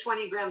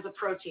 120 grams of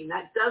protein.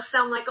 That does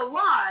sound like a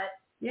lot,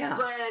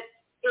 but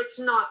it's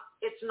not.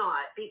 It's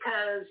not,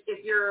 because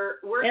if you're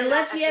working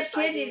unless you have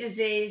kidney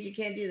disease, you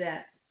can't do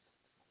that.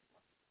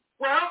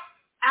 Well,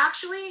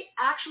 actually,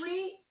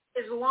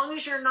 as long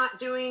as you're not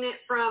doing it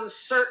from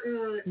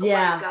certain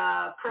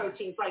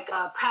proteins, like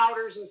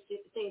powders and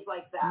things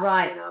like that.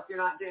 Right. You know, if you're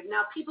not doing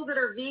now, people that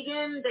are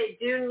vegan, they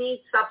do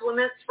need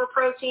supplements for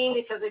protein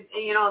because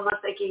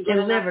unless they can get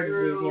enough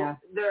through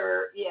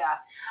their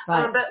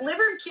Right. but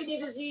liver and kidney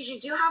disease, you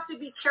do have to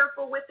be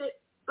careful with it.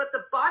 But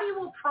the body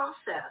will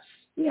process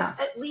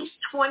at least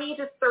 20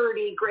 to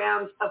 30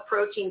 grams of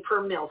protein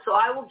per meal. So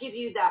I will give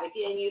you that if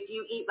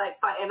you eat like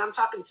 5, and I'm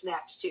talking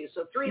snacks too.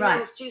 So 3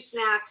 meals, 2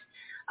 snacks,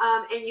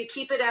 and you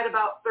keep it at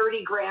about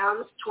 30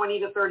 grams, 20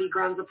 to 30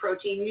 grams of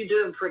protein, you're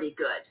doing pretty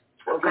good.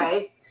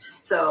 Okay?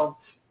 So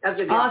that's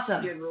a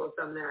good rule of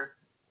thumb there.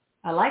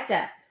 I like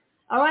that.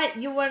 All right.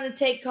 You want to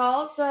take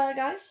calls,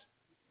 guys?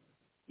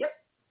 Yep.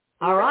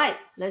 All right.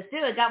 Let's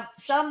do it. Got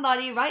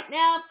somebody right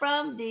now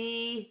from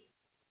the...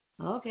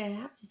 Okay, I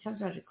have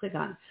to click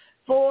on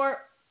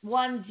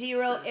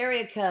 410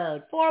 area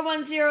code.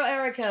 410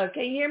 area code.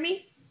 Can you hear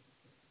me?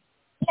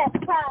 Yes,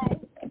 hi.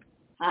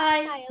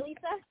 Hi. Hi,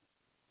 Elisa.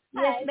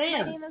 Yes, Hi,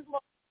 ma'am. my name is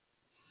Laura.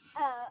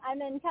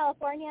 I'm in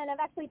California, and I've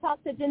actually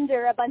talked to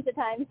Ginger a bunch of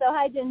times. So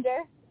hi,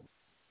 Ginger.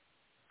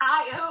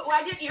 Hi.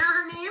 I didn't hear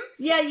her name.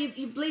 Yeah,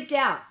 you bleeped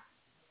out.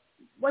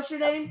 What's your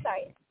name?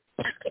 Sorry.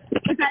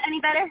 Is that any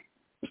better?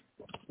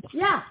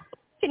 Yeah.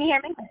 Can you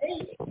hear me?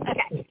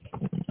 Okay.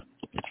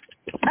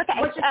 Okay.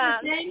 What's your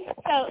first name?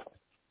 So,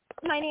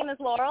 my name is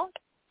Laurel.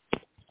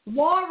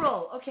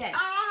 Laurel. Okay. Oh,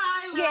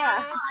 hi, Laurel.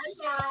 Yeah. Hi,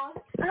 Laurel.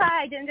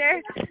 Hi,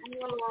 Ginger.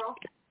 Hello, Laurel.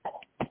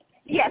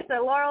 Yes,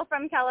 so Laurel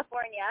from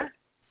California.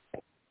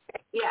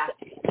 Yeah.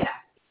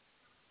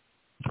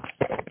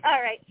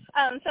 All right.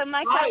 So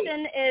my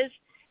question is,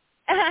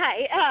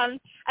 hi.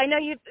 I know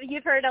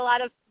you've heard a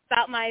lot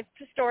about my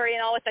story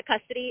and all with the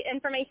custody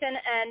information,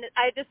 and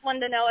I just wanted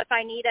to know if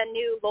I need a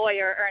new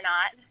lawyer or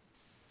not.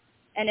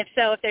 And if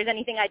so, if there's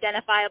anything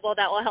identifiable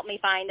that will help me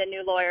find a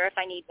new lawyer if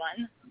I need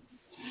one.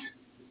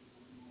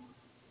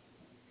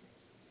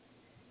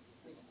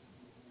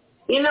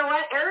 You know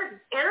what?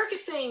 Eric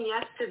is saying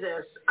yes to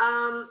this.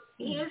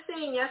 He is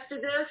saying yes to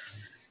this.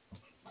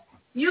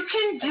 You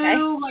can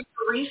do like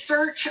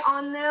research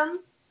on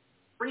them,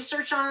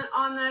 research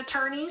on the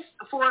attorneys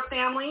for a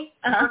family,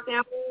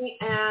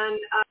 and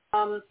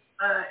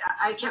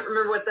I can't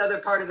remember what the other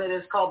part of it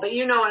is called, but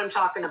you know what I'm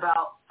talking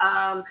about.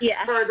 For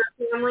the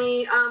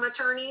family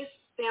attorneys,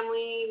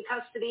 family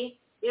custody,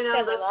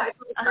 those types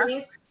of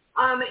attorneys.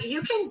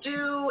 You can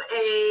do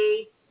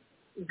a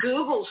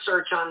Google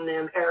search on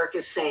them, Eric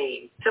is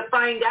saying, to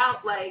find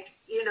out,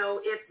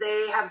 if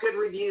they have good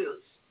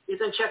reviews. You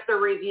can check their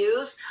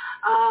reviews.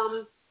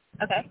 I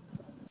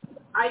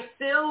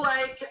feel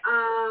like,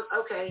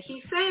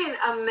 he's saying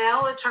a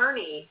male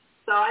attorney,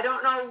 so I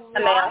don't know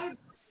why.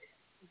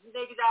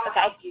 Maybe that'll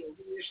help you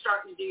when you're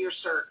starting to do your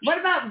search. What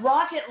about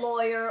Rocket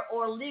Lawyer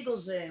or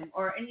LegalZoom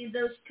or any of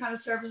those kind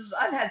of services?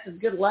 I've had some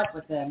good luck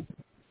with them,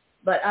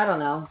 but I don't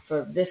know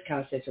for this kind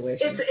of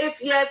situation.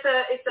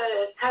 It's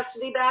a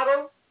custody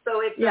battle,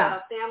 so it's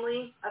a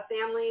family. I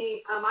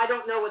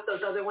don't know what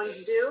those other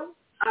ones do.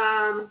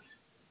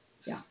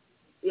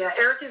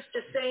 Eric is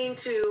just saying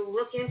to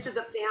look into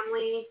the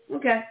family.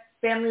 Okay,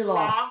 family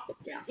law.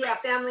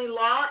 Family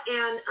law,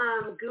 and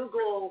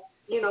Google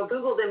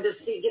them to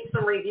get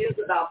some reviews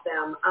about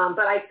them.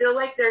 But I feel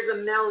like there's a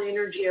male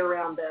energy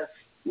around this.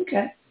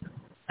 Okay.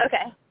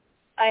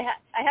 I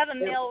have a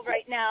male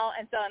right now,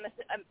 and so I'm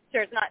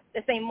sure it's not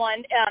the same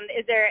one.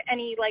 Is there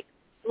any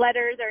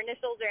letters or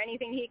initials or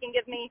anything he can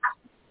give me?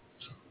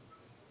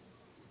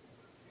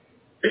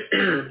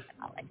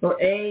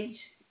 Or age,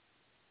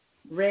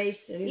 race,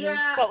 anything?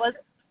 Yeah. What was?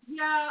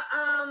 Yeah.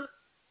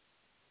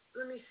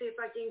 Let me see if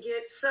I can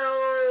get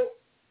so.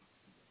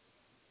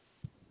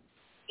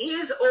 He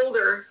is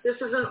older. This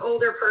is an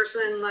older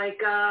person,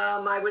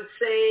 I would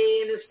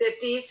say in his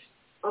 50s.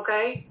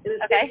 Okay? In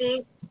his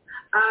 50s.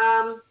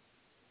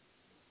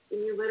 Can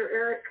you letter,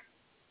 Eric?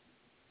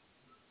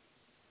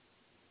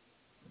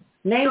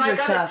 Names are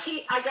tough.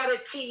 I got a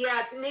T.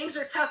 Yeah, names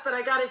are tough, but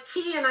I got a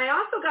T, and I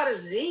also got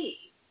a Z.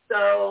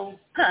 So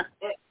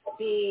it will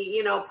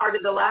be, part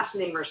of the last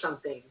name or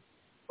something.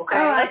 Okay?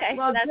 All right. Okay.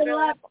 Well, that's good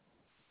really luck.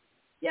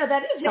 Yeah,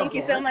 that is Thank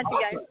you so much,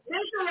 you guys.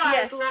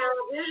 Visualize,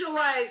 Laurel.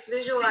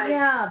 Visualize.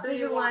 Yeah, so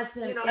visualize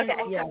them.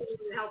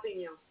 Helping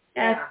you.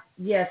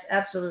 Yes,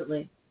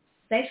 absolutely.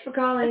 Thanks for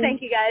calling.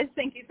 Thank you, guys.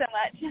 Thank you so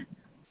much.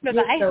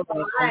 Bye-bye. So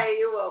welcome. Hi,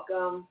 you're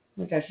welcome. Oh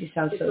my gosh, she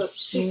sounds She's so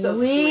she's so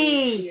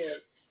sweet.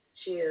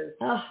 She is.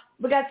 Oh,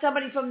 we got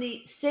somebody from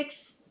the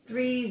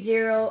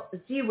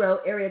 6300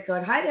 area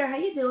code. Hi there, how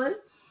you doing?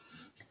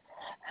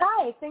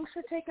 Hi, thanks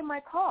for taking my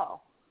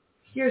call.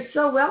 You're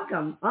so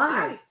welcome.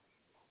 Hi.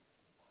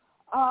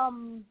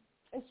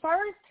 As far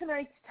as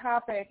tonight's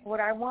topic,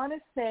 what I want to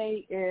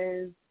say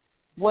is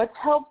what's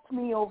helped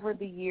me over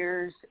the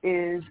years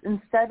is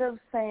instead of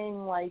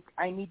saying, like,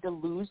 I need to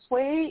lose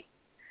weight,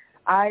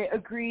 I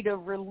agree to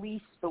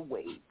release the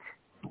weight.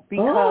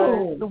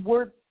 Because the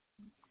word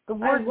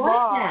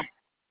loss that.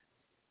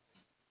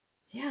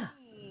 Yeah.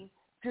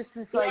 just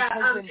is like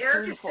has been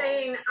Eric painful. is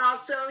saying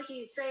also,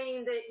 he's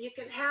saying that you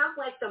can have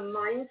like the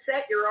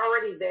mindset you're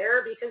already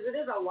there because it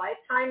is a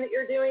lifetime that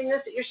you're doing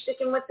this, that you're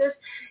sticking with this.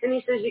 And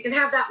he says you can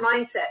have that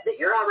mindset that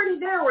you're already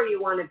there where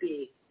you want to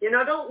be. You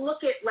know, don't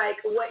look at like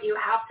what you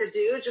have to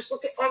do. Just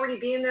look at already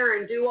being there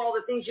and do all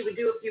the things you would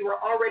do if you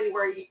were already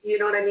where you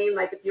know what I mean?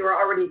 Like if you were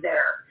already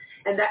there.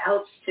 And that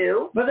helps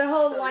too. But the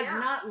whole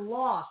not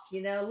lost,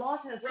 you know,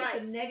 lost has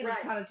such a negative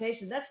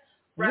connotation. That's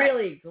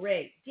really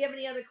great. Do you have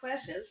any other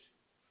questions?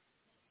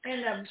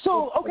 And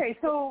so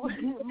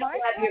my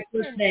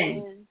first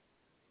name.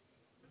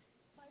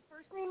 My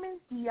first name is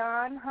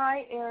Dion.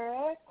 Hi,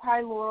 Eric. Hi,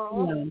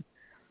 Laurel. Hello.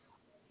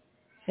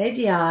 Hey,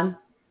 Dion.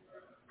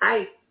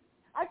 Hi.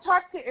 I've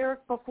talked to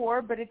Eric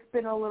before, but it's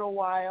been a little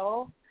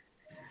while.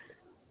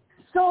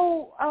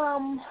 So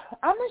I'm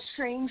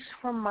estranged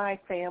from my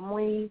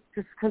family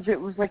just because it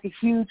was like a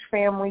huge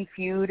family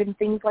feud and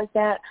things like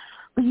that.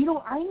 But, you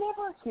know, I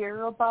never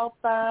hear about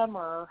them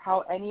or how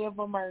any of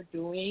them are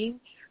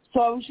doing. So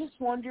I was just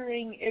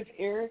wondering if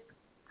Eric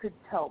could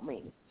help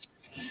me.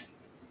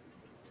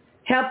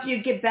 Help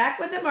you get back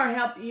with them or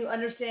help you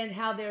understand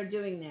how they're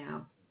doing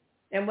now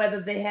and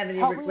whether they have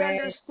any regrets? Help me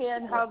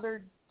understand how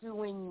they're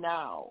doing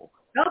now.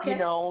 Okay. You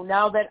know,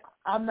 now that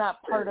I'm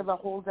not part of the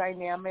whole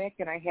dynamic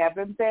and I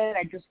haven't been,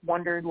 I just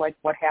wondered, like,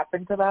 what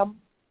happened to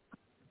them.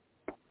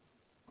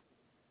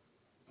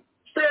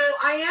 So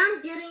I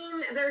am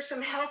getting, there's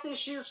some health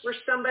issues for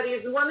somebody.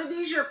 Is one of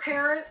these your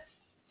parents?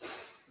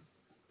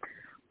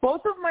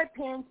 Both of my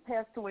parents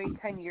passed away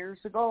 10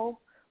 years ago,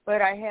 but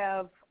I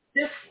have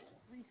 3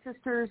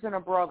 sisters and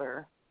a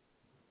brother.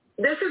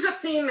 This is a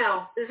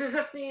female. Do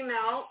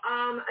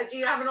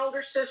you have an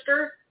older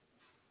sister?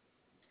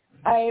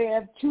 I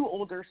have 2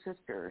 older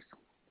sisters.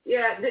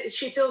 Yeah,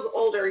 she feels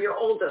older. You're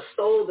the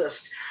oldest.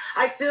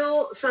 I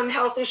feel some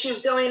health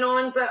issues going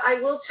on, but I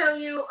will tell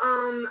you,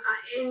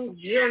 in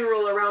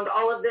general, around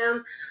all of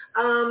them,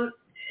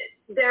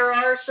 there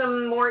are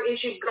some more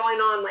issues going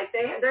on. Like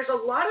there's a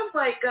lot of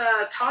like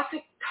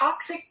toxic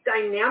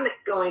dynamic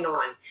going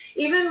on,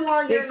 even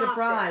while you're not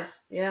surprised.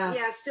 Yeah,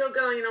 still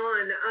going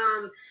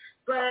on.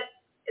 But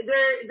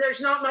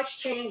there's not much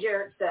change.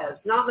 Eric says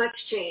not much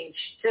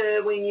change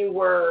to when you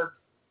were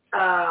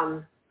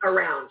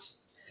around.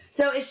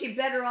 So is she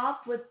better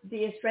off with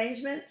the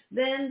estrangement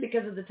then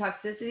because of the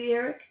toxicity,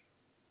 Eric?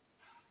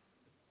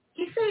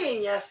 He's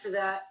saying yes to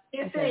that.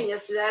 Saying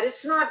yes to that.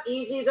 It's not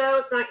easy, though.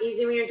 It's not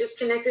easy when you're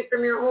disconnected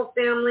from your whole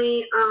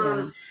family.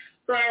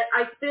 But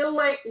I feel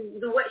like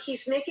what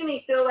he's making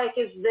me feel like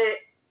is that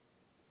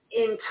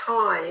in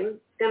time,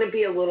 it's going to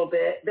be a little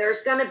bit,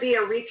 there's going to be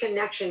a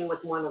reconnection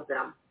with one of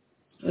them.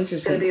 Interesting.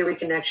 It's going to be a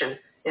reconnection.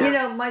 Yeah. You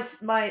know,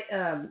 my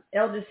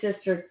eldest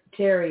sister,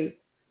 Terry,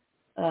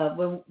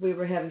 when we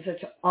were having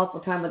such an awful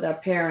time with our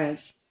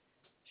parents,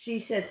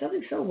 she said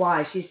something so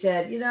wise. She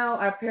said, you know,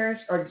 our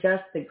parents are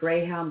just the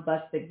Greyhound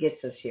bus that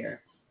gets us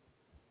here.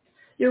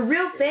 Your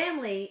real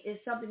family is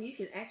something you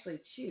can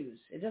actually choose.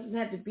 It doesn't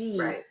have to be,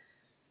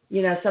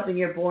 you know, something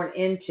you're born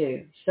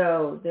into.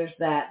 So there's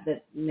that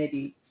may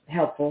be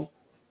helpful.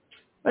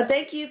 But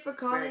thank you for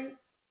calling. Right.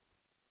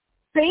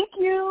 Thank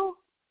you.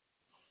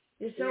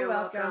 You're so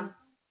welcome.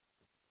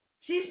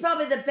 She's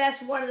probably the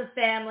best one of the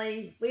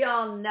family. We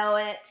all know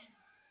it.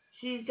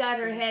 She's got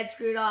her head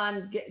screwed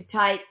on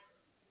tight.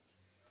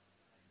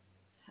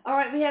 All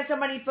right, we have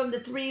somebody from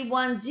the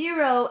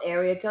 310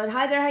 area code.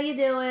 Hi there, how you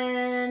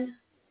doing?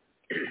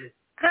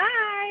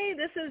 Hi,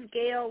 this is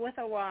Gail with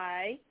a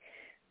Y.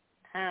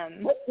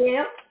 Gail?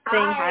 Saying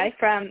hi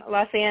from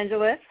Los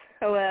Angeles.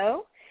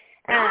 Hello.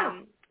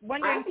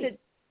 Wondering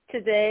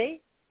today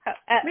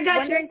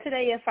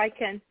if I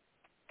can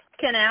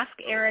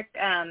ask Eric.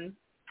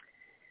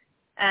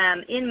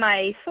 In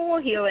my soul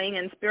healing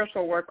and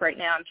spiritual work right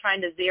now, I'm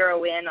trying to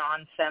zero in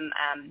on some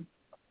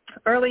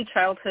early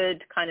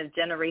childhood kind of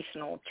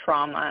generational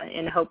trauma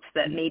in hopes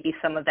that maybe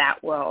some of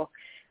that will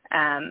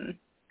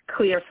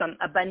clear some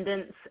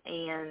abundance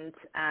and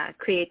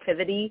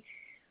creativity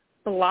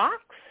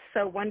blocks.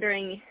 So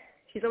wondering,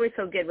 he's always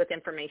so good with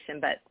information,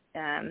 but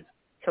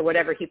so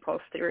whatever he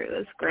pulls through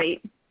is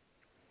great.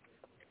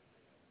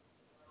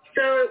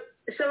 So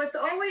it's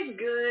always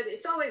good.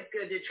 It's always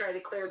good to try to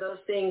clear those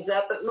things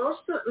up. But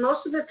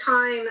most of the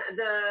time,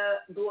 the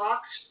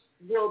blocks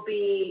will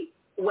be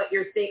what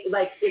you're thinking.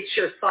 Like it's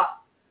your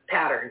thought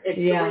pattern. It's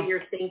the way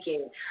you're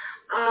thinking.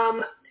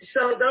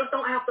 So those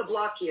don't have to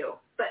block you.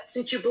 but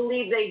since you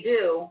believe they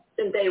do,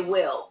 then they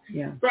will.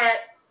 Yeah.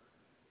 But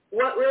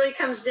what really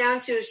comes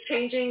down to is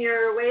changing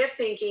your way of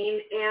thinking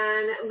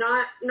and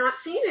not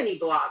seeing any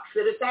blocks,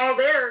 that it's all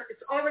there.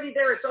 It's already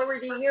there. It's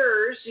already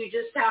yours. You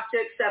just have to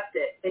accept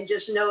it and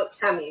just know it's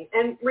coming.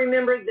 And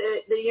remember that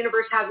the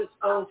universe has its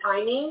own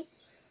timing,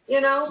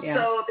 you know,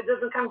 so if it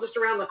doesn't come just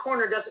around the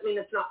corner, doesn't mean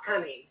it's not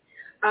coming.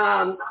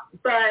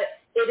 But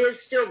it is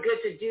still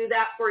good to do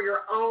that for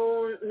your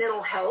own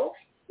mental health,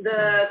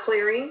 the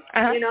clearing,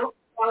 you know,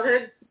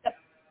 childhood.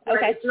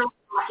 Okay. It's not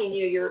blocking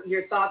you.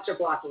 Your thoughts are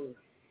blocking you.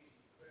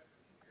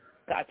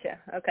 Gotcha.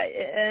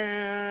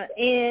 Okay.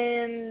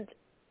 And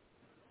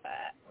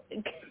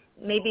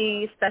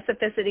maybe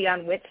specificity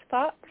on which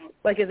thoughts?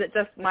 Like, is it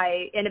just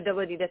my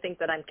inability to think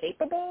that I'm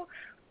capable?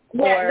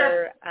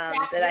 Or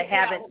that I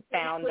haven't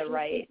found the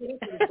right...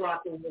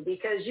 blocking you,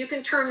 because you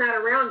can turn that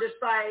around just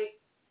by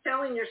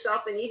telling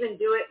yourself, and even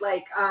do it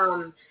like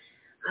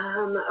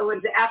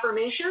with the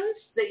affirmations,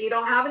 that you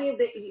don't have any.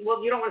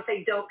 Well, you don't want to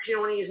say don't, because you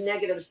don't want to use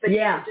negatives, but you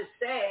can just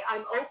say,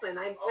 I'm open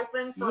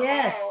for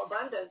all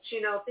abundance,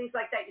 you know, things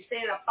like that. You say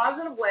it in a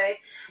positive way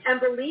and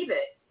believe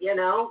it, you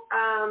know.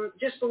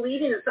 Just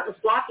believing that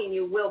something's blocking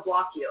you will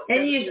block you.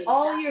 And use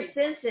all your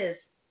senses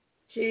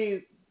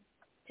to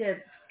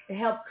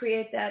help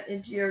create that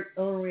into your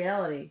own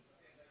reality.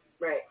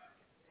 Right.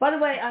 By the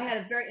way, I had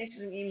a very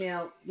interesting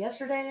email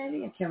yesterday,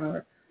 maybe, I can't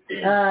remember.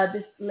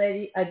 This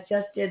lady, I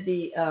just did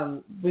the,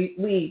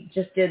 we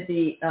just did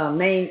the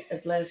main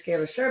Atlantic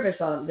Scalar service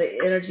on the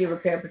energy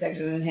repair,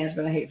 protection, and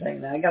enhancement. I hate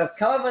saying that. I got to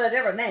come up with a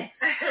different name.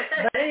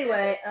 But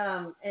anyway,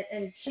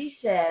 and she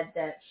said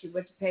that she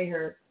went to pay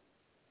her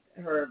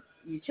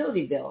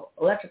utility bill,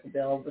 electrical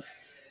bill, was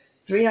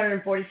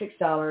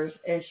 $346,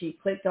 and she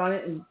clicked on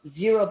it and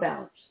zero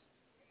balance.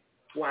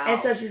 Wow.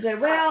 And so she said,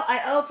 well,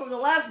 I owe from the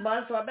last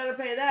month, so I better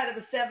pay that. It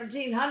was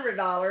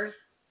 $1,700.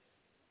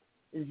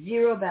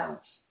 Zero balance.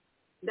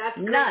 That's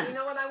great. None. You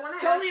know what I want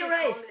to totally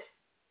erased.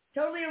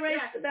 Totally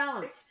erased the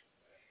balance.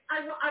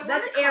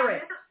 That's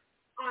Eric.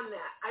 On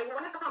that. I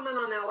want to comment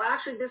on that. Well,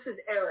 actually, this is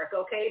Eric,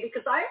 okay?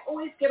 Because I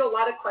always get a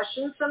lot of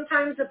questions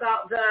sometimes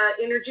about the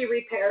energy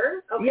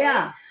repair, okay?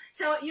 Yeah.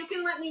 So you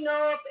can let me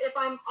know if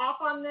I'm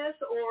off on this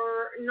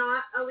or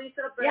not,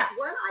 Elisa. But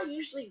what I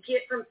usually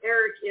get from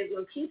Eric is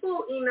when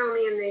people email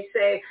me and they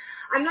say,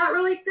 I'm not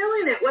really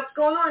feeling it. What's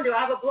going on? Do I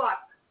have a block?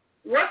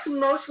 What's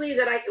mostly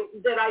that I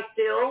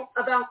feel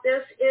about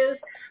this is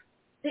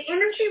the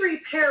energy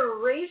repair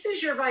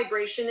raises your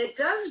vibration. It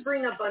does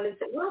bring abundance.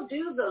 It will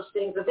do those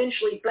things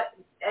eventually. But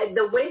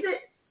the way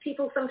that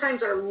people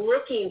sometimes are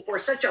looking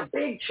for such a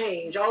big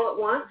change all at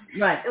once.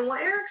 Right. And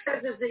what Eric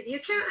says is that you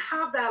can't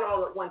have that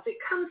all at once. It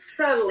comes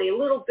subtly, a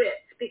little bit,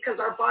 because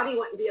our body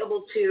wouldn't be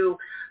able to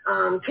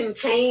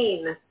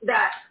contain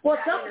that. Well,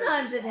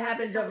 sometimes it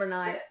happens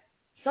overnight.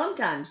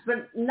 Sometimes,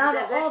 but not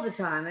all the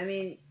time. I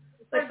mean...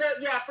 For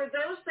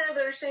those that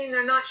are saying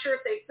they're not sure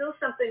if they feel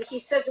something,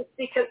 he says it's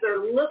because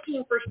they're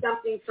looking for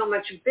something so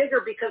much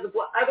bigger because of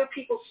what other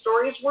people's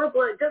stories were,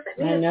 but it doesn't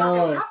mean it's not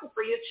going to happen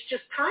for you. It's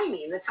just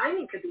timing. The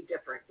timing could be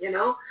different, you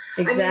know?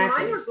 Exactly. I mean,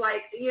 mine was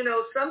like, you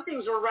know, some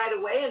things were right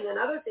away and then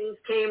other things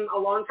came a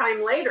long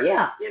time later,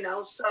 you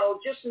know? So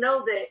just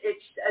know that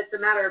it's a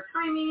matter of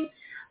timing.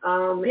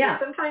 And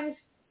sometimes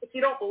if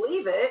you don't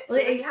believe it,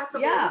 you have to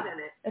believe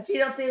in it. If you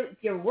don't feel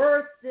you're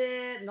worth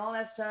it and all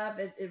that stuff,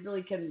 it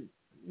really can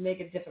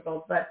make it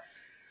difficult. But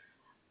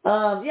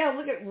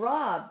look at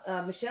Rob,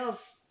 Michelle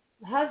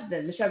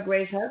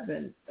Gray's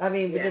husband. I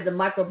mean, we did the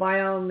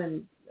microbiome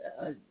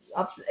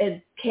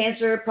and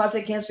cancer,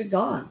 prostate cancer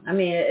gone. I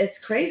mean, it's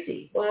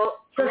crazy. Well,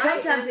 so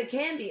sometimes it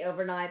can be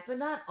overnight, but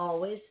not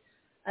always.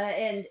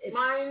 And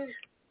mine.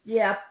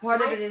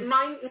 Part of it is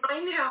mine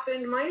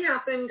happened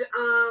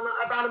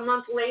about a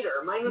month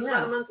later. Mine was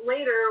about a month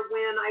later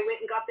when I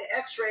went and got the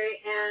X-ray,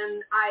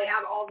 and I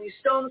had all these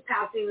stones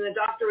passing, and the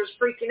doctor was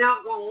freaking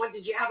out, going, "What,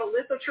 did you have a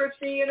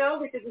lithotripsy?" You know,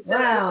 because it looked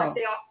like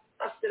they all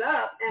busted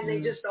up, and they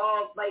just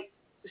all like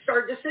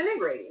started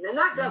disintegrating, and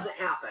that doesn't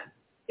happen.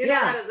 You know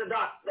that as a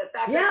doctor.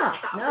 That doesn't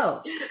happen.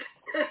 No.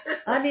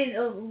 I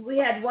mean, we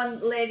had one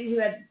lady who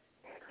had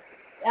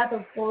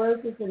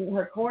atherosclerosis in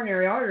her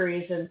coronary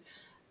arteries, and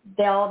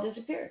they all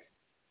disappeared,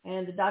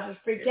 and the doctors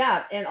freaked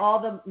out, and all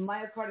the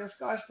myocardial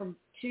scars from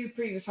 2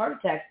 previous heart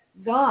attacks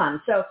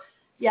gone. So,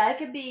 it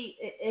could be,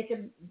 it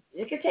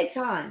could take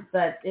time,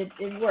 but it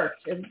works.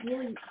 It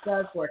really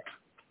does work.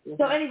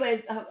 Mm-hmm. So,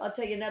 anyways, I'll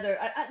tell you another.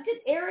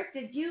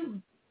 Did you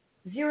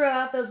zero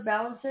out those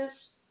balances,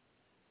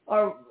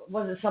 or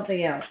was it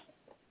something else,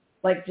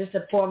 like just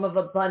a form of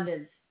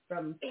abundance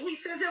from? He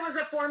says it was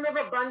a form of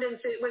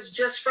abundance. It was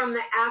just from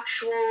the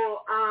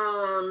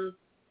actual.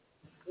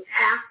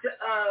 Act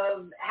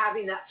of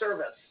having that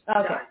service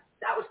done.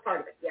 That was part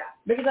of it,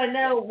 Because I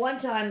know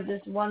one time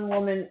this one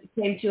woman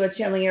came to a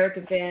Channeling Eric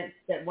event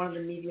that one of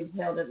the mediums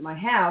held at my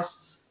house.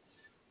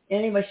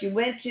 Anyway, she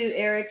went to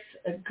Eric's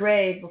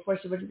grave before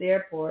she went to the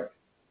airport,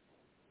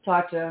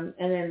 talked to him,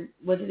 and then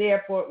went to the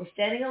airport, was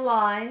standing in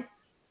line,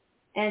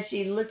 and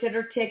she looked at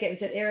her ticket and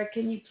said, "Eric,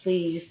 can you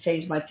please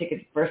change my ticket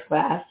to first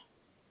class?"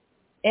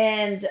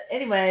 And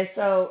anyway,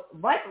 so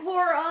right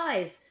before her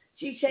eyes,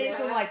 she changed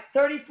from like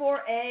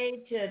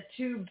 34A to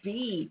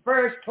 2B,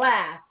 first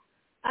class.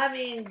 I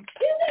mean,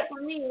 do that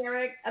for me,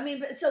 Eric. I mean,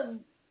 but so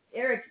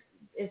Eric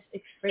is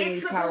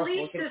extremely powerful.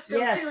 It's a belief system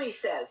too, he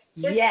says.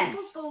 It's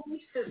people's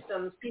belief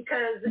systems,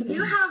 because if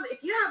you have,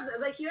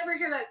 like, you ever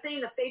hear that saying,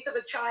 the faith of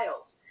a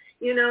child,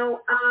 you know,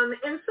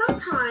 and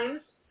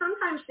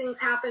sometimes things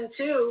happen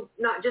too,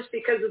 not just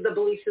because of the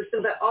belief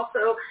system, but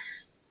also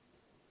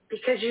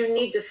because you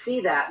need to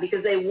see that,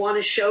 because they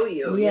want to show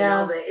you, you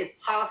know, that it's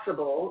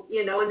possible,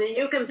 you know, and then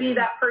you can be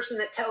that person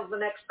that tells the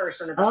next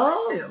person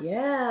about it too. Oh,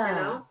 yeah. You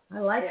know? I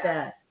like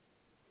that.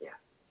 Yeah.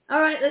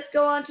 All right, let's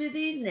go on to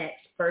the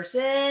next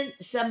person.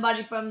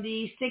 Somebody from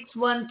the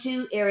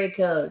 612 area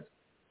code.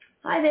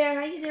 Hi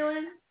there. How you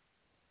doing?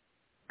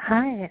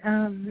 Hi.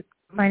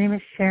 My name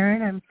is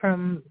Sharon. I'm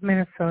from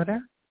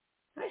Minnesota.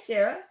 Hi,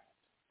 Sarah.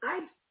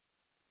 Hi.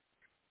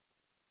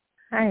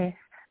 Hi.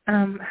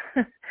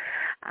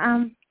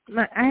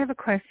 I have a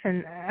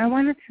question. I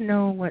wanted to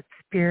know what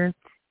spirits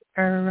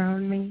are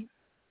around me.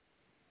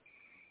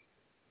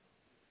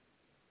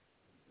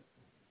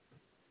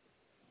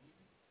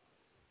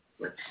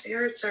 What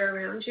spirits are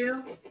around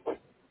you?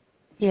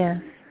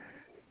 Yes.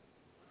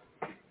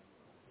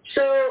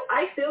 So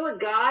I feel a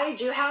guide.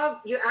 You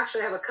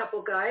actually have a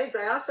couple guides.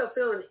 I also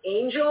feel an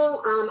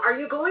angel. Are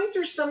you going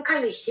through some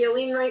kind of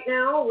healing right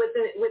now with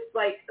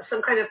like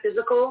some kind of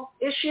physical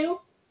issue?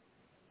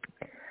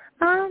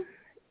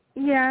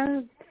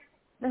 Yeah,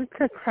 that's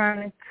a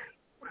chronic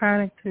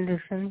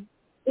condition.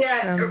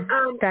 Yeah,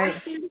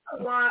 I see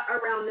a lot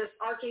around this.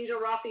 Archangel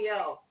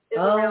Raphael is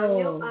around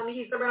you.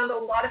 He's around a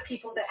lot of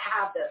people that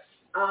have this.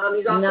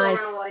 He's also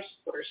around a lot of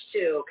healers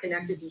too,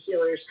 connected to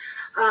healers.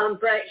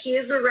 But he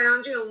is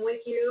around you and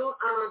with you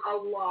a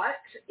lot.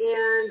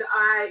 And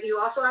you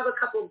also have a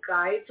couple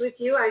guides with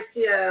you. I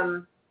see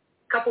a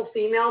couple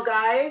female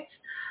guides.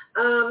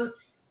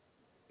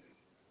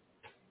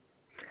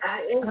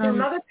 Is your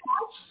mother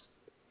passed?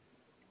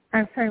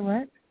 I'm sorry,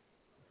 what?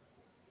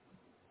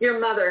 Your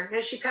mother,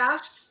 has she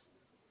passed?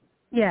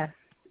 Yes.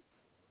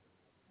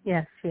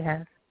 Yes, she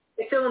has.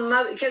 I feel a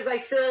mother, because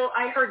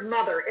I heard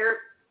mother.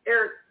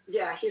 Eric,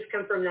 yeah, he's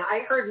come from that.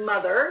 I heard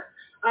mother.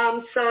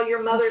 So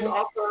your mother's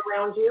also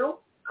around you.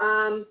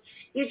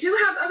 You do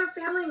have other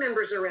family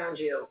members around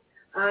you.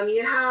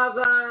 You have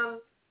a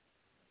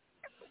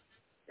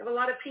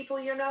lot of people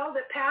you know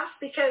that pass,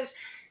 because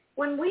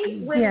when we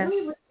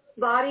leave the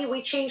body,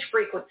 we change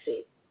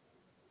frequency.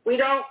 We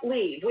don't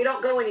leave. We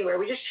don't go anywhere.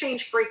 We just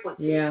change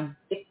frequency. Yeah.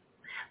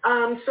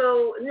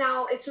 So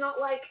now it's not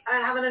like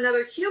having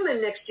another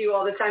human next to you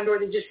all the time where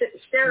they just sit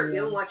and stare at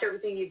you and watch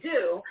everything you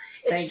do.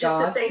 It's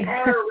that they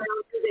are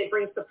around you. They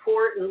bring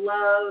support and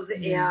love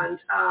and,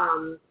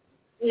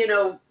 you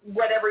know,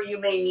 whatever you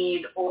may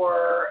need,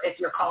 or if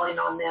you're calling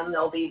on them,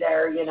 they'll be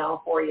there, you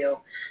know, for you.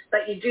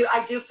 But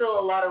I do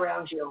feel a lot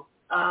around you.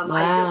 I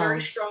feel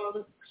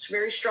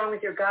very strong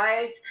with your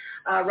guides,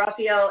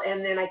 Raphael,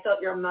 and then I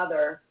felt your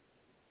mother.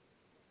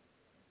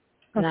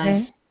 Okay.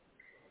 Nice.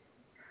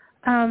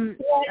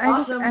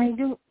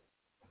 Awesome.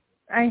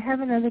 I have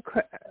another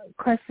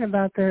question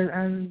about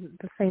on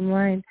the same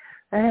line.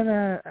 I have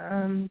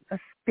a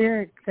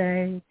spirit that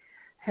I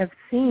have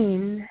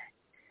seen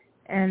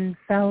and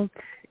felt.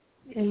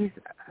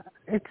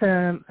 It's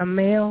a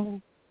male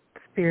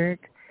spirit,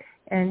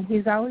 and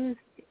he's always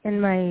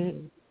in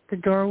the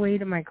doorway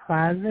to my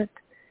closet,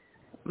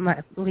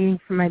 leading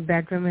from my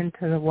bedroom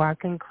into the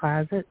walk-in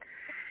closet.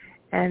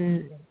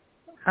 And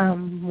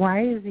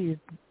why is he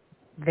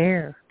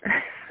there?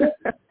 This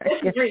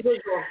is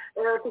residual.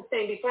 Eric was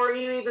saying, before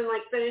you even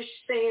finish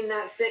saying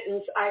that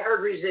sentence, I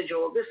heard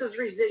residual. This is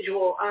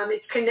residual.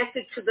 It's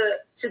connected to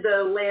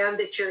the land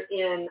that you're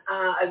in,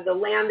 the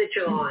land that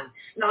you're on,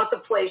 not the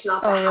place,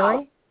 not the house.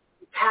 Really?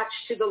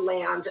 Attached to the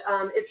land.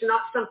 It's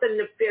not something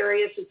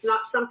nefarious. It's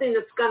not something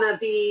that's going to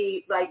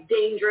be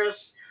dangerous.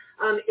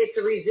 It's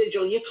a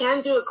residual. You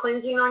can do a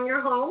cleansing on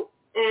your home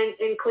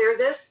and clear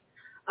this.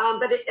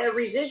 But a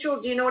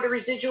residual, do you know what a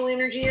residual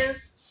energy is?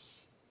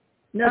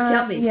 No,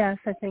 tell me. Yes,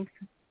 I think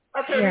so.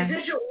 Okay, yeah.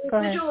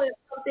 Residual is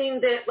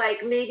something that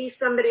maybe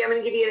somebody, I'm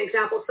going to give you an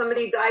example,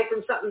 somebody died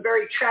from something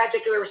very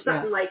tragic or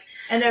something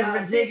and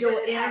there's residual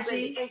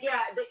energy. And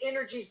the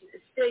energy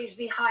stays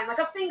behind, like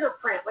a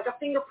fingerprint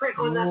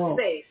on that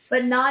space.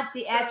 But not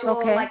the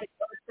actual, like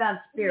a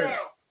spirit.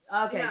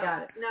 No. Okay,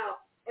 got it. No,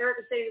 Eric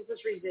is saying this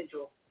is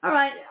residual. All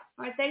right. Yeah.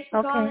 All right, thanks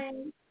for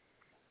calling.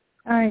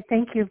 All right,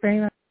 thank you very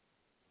much.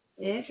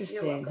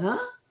 Interesting, huh?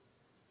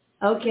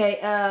 Okay,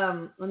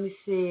 let me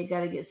see. I got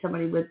to get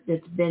somebody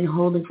that's been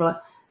holding for.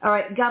 All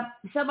right, got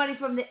somebody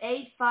from the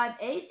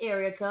 858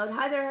 area code.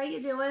 Hi there, how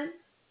you doing?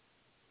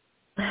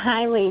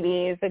 Hi,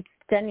 ladies. It's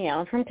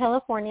Danielle from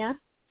California.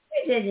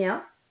 Hey,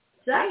 Danielle.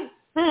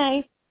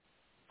 Hi.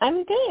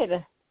 I'm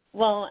good.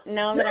 Well,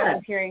 now that I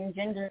was hearing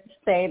Ginger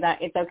say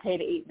that it's okay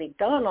to eat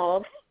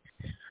McDonald's,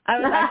 I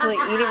was actually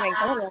eating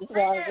McDonald's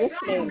while I was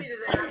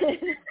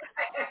listening.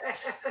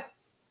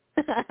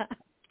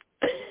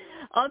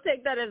 I'll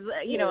take that as,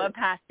 a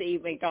pass to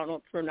eat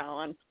McDonald's from now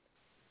on.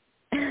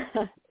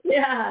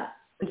 Yeah.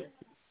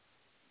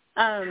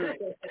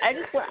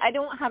 I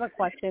don't have a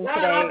question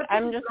today.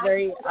 I'm just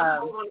very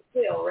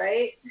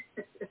right?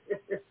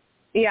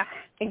 Yeah,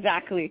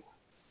 exactly.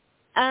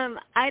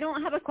 I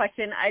don't have a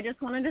question. I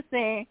just wanted to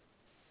say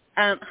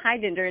hi,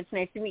 Ginger. It's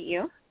nice to meet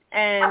you.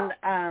 And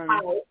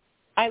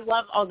I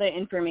love all the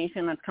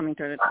information that's coming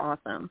through. It's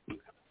awesome.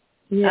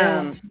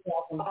 Yeah.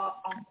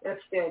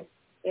 That's good.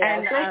 Yeah,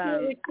 and, thank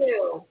you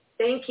too.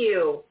 Thank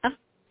you.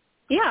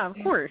 Yeah, of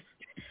course.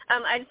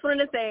 I just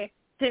wanted to say,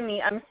 to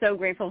me, I'm so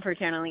grateful for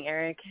channeling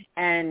Eric.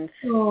 And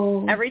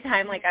every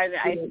time, like,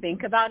 I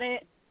think about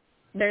it,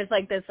 there's,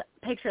 like, this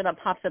picture that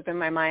pops up in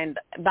my mind.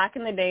 Back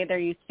in the day, there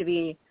used to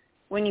be,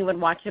 when you would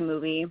watch a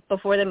movie,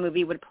 before the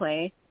movie would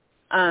play,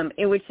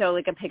 it would show,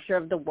 like, a picture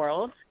of the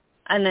world,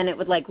 and then it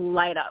would, like,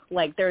 light up.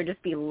 Like, there would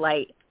just be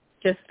light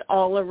just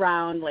all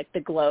around, like,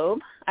 the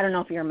globe. I don't know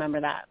if you remember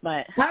that,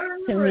 but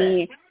to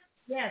me,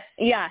 yes.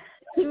 Yeah,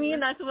 to me,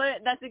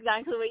 that's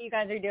exactly what you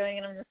guys are doing,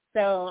 and I'm just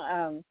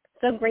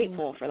so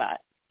grateful for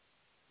that.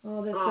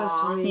 Oh, that's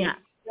so sweet. Yeah.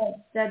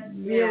 That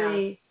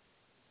really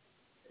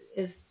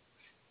is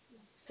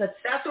such.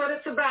 That's what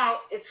it's about.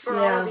 It's for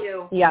all of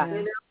you. Yeah. You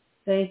know?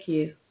 Thank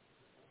you.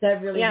 That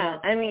really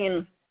helps. I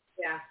mean,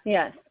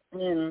 yes.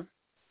 And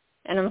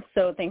I'm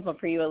so thankful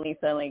for you,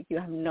 Elisa. Like, you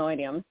have no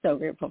idea. I'm so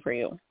grateful for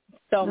you.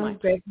 So much. I'm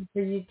grateful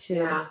for you,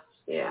 too.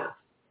 Yeah.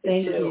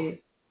 Thank you.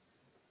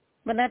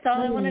 But that's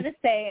all I wanted to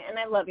say, and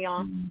I love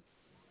y'all.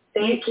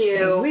 Thank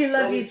you. We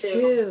love you,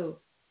 too.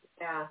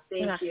 Yeah,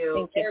 thank you.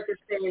 Thank you. Eric is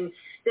saying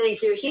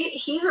thank you.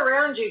 He's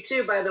around you,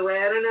 too, by the way.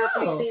 I don't know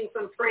if you've seen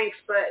some pranks,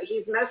 but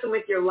he's messing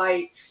with your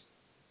lights.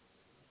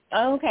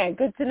 Okay,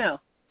 good to know.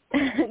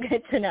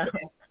 Good to know.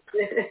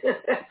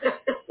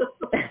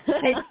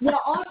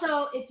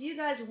 Also, if you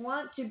guys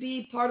want to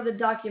be part of the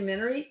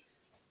documentary,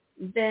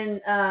 then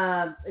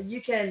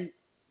you can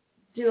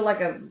do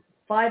like a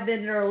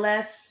 5-minute or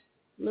less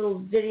little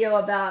video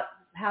about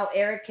how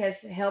Eric has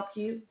helped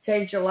you,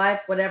 changed your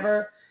life,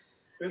 whatever.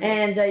 Mm-hmm.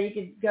 And you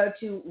can go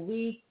to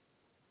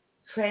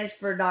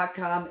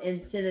WeTransfer.com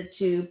and send it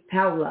to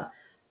Paula.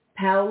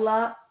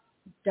 Paula.aqua,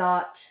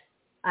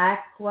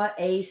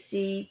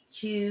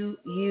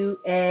 ACQUA,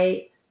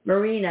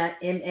 Marina,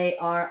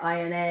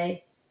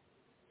 MARINA,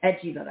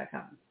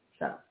 @gmail.com.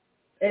 So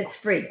it's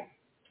free.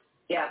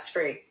 Yeah, it's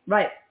free.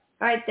 Right.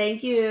 All right.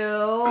 Thank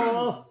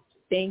you.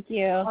 Thank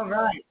you. All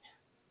right.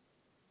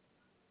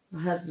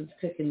 My husband's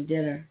cooking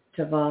dinner.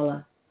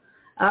 Tavala.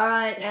 All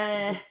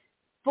right.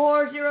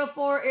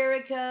 404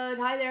 area code.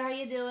 Hi there. How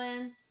you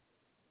doing?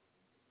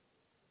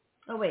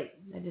 Oh, wait.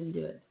 I didn't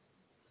do it.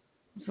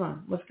 What's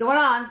wrong? What's going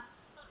on?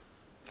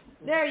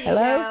 There you go.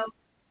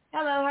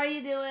 Hello. How are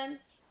you doing?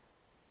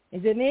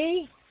 Is it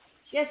me?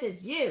 Yes,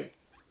 it's you.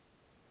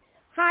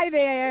 Hi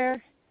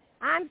there.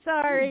 I'm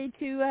sorry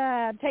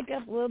to take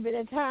up a little bit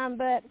of time,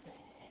 but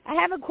I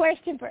have a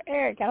question for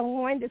Eric. I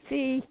wanted to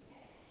see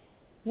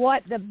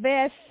what the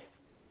best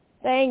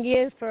thing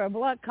is for a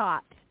blood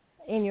clot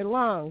in your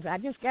lungs. I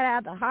just got out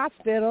of the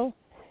hospital,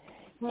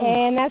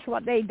 and that's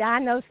what they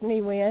diagnosed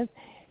me with.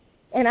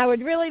 And I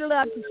would really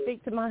love to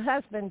speak to my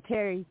husband,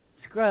 Terry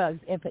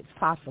Scruggs, if it's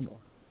possible.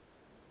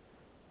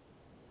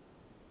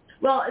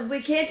 Well,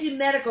 we can't do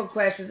medical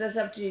questions. That's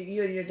up to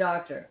you and your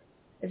doctor.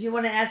 If you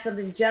want to ask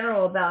something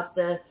general about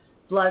the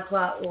blood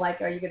clot,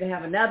 like are you going to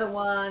have another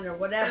one or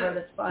whatever,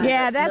 that's fine.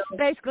 Yeah, that's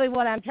basically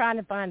what I'm trying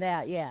to find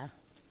out, yeah.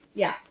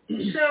 Yeah.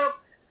 So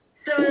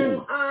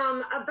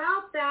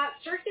about that,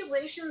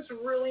 circulation's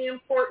really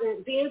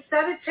important. Being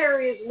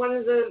sedentary is one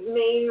of the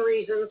main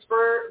reasons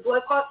for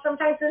blood clots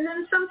sometimes, and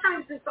then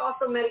sometimes it's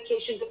also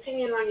medication,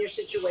 depending on your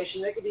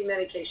situation. There could be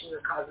medication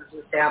that causes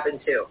this to happen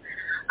too.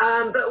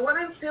 But what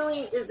I'm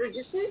feeling is there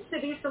just needs to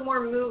be some more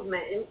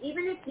movement. And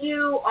even if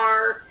you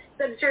are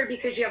sedentary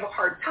because you have a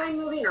hard time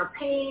moving or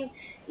pain,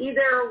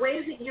 there are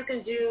ways that you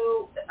can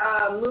do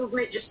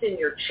movement just in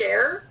your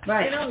chair.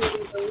 Right. You know,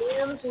 moving the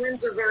limbs.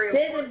 Limbs are very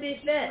important. Fit and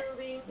be fit.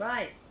 Moving.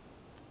 Right.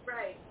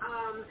 Right.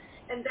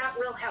 And that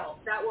will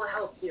help. That will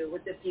help you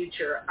with the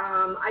future.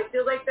 I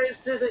feel like this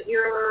isn't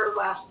your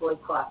last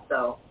blood clot,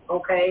 though.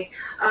 Okay.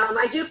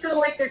 I do feel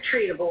like they're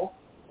treatable.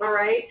 All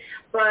right.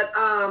 But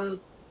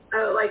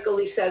like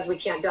Elise says, we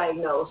can't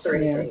diagnose or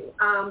anything.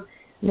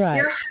 Right.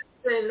 Your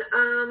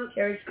husband,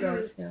 Terry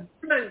Scruggs, yeah.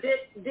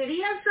 Did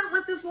he have something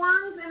with his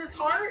lungs and his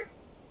heart?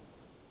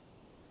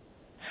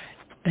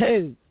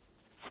 Who?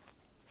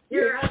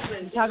 Your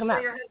husband. You talking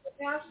about? Your husband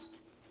passed?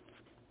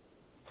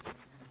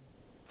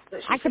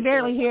 I could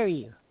barely hear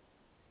you.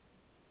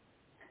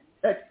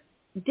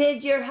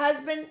 Did your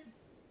husband,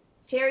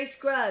 Terry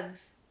Scruggs,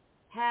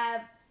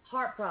 have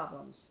heart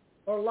problems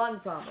or lung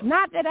problems?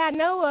 Not that I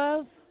know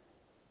of.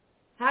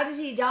 How did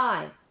he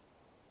die?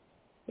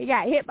 He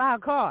got hit by a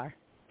car.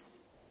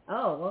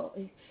 Oh, well,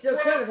 he still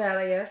could have had,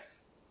 I guess.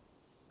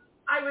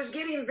 I was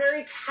getting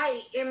very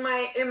tight in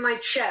my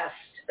chest.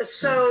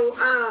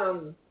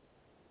 So,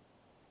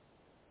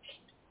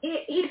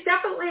 he's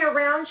definitely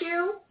around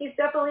you. He's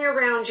definitely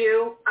around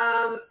you.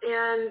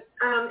 And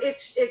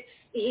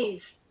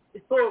he's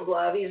He's full of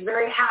love. He's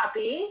very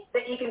happy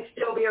that he can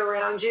still be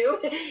around you.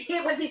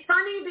 It would be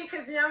funny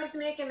because now he's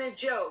making a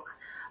joke.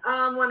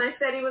 When I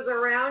said he was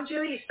around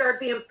you, he started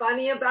being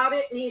funny about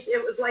it, and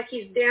it was like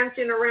he's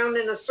dancing around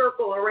in a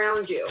circle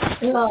around you.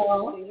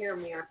 Oh. You can hear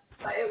me.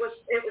 It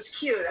was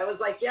cute. I was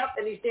like, yep,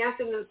 and he's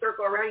dancing in a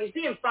circle around. He's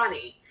being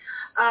funny.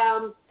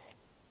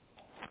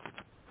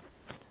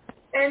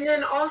 And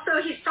then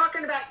also he's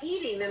talking about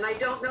eating, and I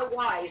don't know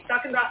why. He's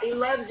talking about he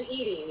loves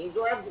eating. He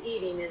loves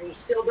eating, and he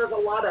still does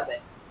a lot of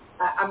it.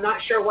 I'm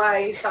not sure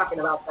why he's talking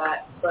about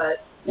that,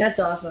 but that's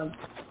awesome.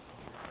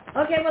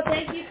 Okay, well,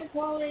 thank you for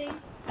calling.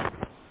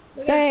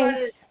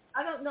 Thanks.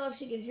 I don't know if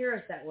she can hear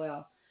us that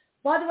well.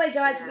 By the way,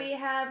 guys, we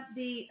have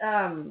the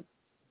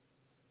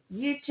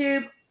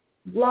YouTube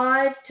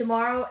live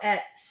tomorrow at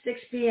 6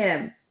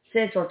 p.m.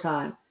 Central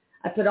Time.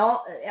 I put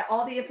all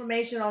the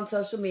information on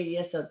social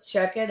media, so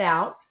check it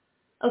out.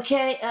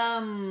 Okay,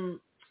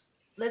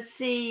 let's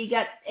see. You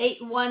got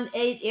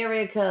 818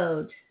 area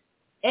code.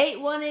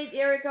 818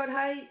 area code.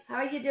 Hi, how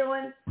are you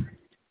doing?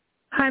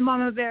 Hi,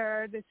 Mama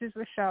Bear. This is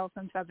Rochelle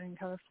from Southern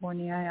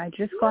California. I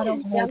just got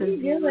a hold of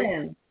you.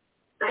 Doing?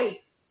 Hi.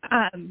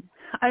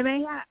 I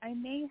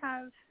may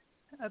have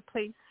a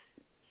place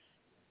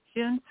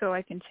soon, so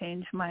I can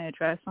change my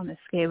address on the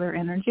Scalar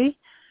Energy.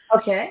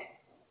 Okay.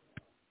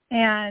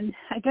 And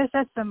I guess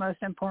that's the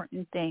most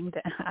important thing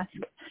to ask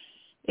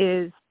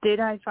is, did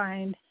I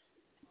find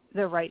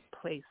the right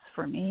place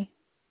for me?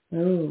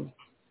 Ooh.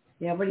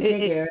 Yeah, what do you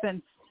think, Eric? It's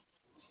been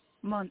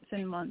months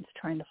and months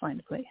trying to find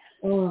a place.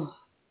 Oh.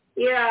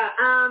 Yeah,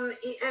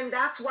 and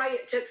that's why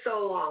it took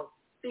so long,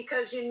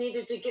 because you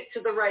needed to get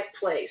to the right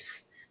place.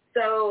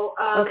 So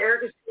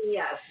Erica said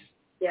yes.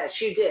 Yes,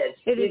 you did.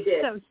 You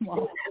did. So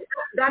small.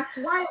 That's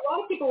why a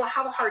lot of people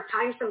have a hard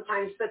time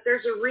sometimes, but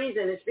there's a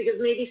reason. It's because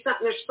maybe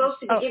something they're supposed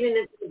to be getting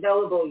isn't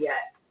available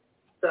yet.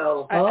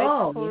 So I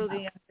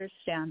totally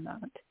understand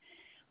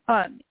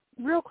that.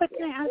 Real quick,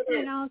 can I ask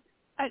you now?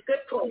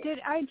 Did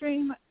I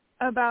dream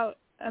about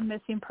a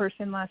missing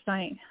person last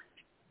night?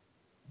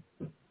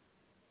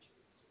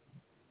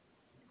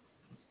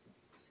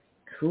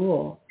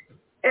 Cool.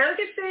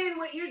 Erica's saying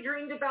what you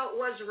dreamed about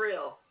was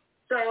real.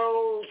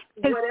 So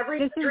whatever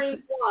your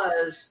dream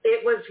was,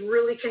 it was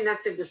really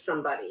connected to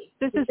somebody.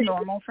 This is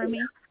normal for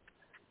me.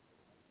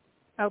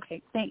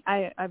 Okay,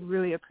 I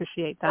really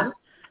appreciate that.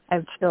 I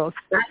have chills.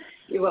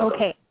 You're welcome.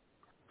 Okay.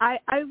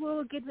 I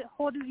will get a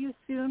hold of you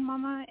soon,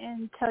 Mama,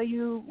 and tell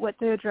you what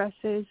the address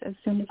is as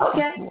soon as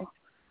possible.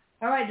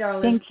 All right,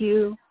 darling. Thank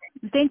you.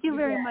 Thank you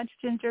very much,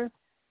 Ginger.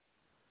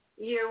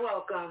 You're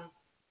welcome.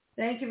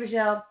 Thank you,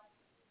 Michelle.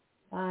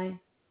 Bye.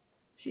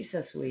 She's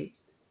so sweet.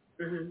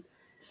 Mm-hmm.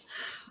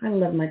 I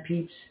love my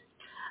peeps.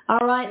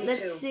 All right,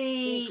 let's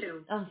see. Me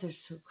too. Oh, they're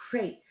so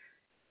great.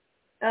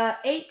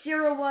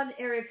 801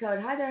 area code.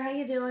 Hi there. How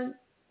you doing?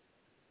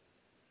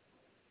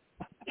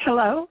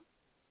 Hello.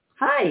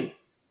 Hi.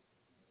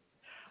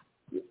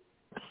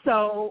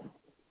 So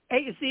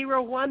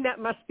 801, that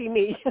must be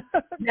me.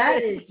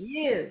 That is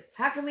you.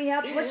 How can we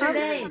help you? What's your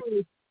name?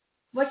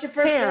 What's your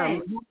first name?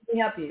 How can we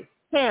help you?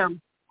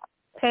 Pam.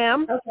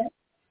 Pam? Okay.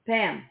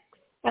 Pam.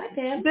 Hi,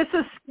 Pam. This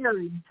is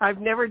scary. I've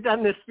never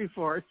done this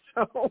before,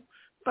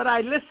 but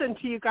I listen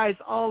to you guys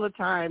all the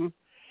time.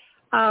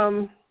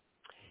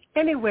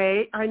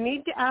 Anyway, I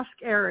need to ask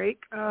Eric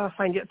if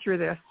I can get through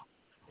this.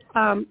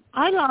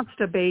 I lost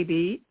a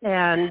baby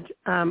and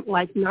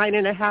like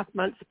 9.5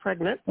 months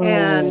pregnant,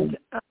 and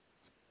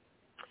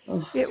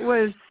it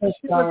was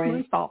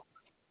my fault.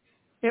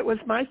 It was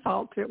my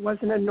fault. It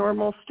wasn't a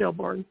normal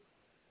stillborn.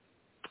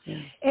 Yeah.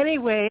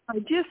 Anyway, I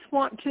just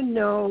want to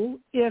know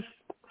if,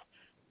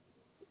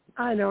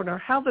 I don't know,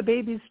 how the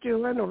baby's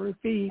doing, or if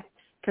he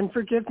can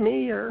forgive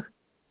me, or...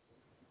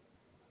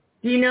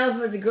 Do you know if it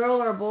was a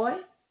girl or a boy?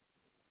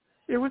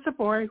 It was a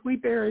boy. We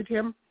buried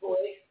him. Boy.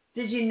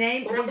 Did you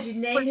name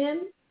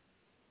him?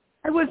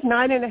 I was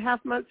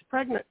 9.5 months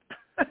pregnant.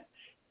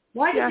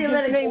 Why did they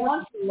let it go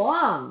on so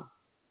long?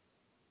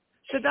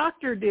 The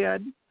doctor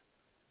did.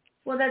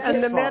 Well, that's and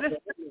his the fault. medicine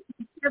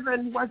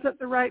given wasn't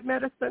the right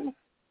medicine.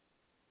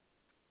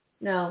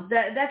 No,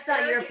 that's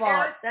not your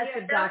fault. That's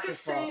the doctor's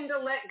fault. Saying to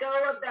let go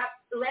of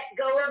that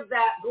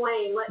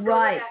blame, let go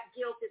of that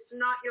guilt. It's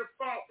not your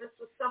fault. This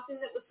was something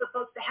that was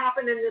supposed to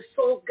happen, and this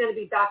soul's going to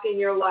be back in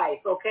your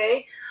life.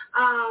 Okay,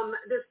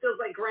 this feels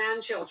like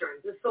grandchildren.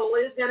 The soul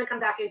is going to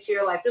come back into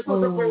your life. This was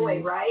a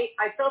boy, right?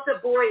 I felt a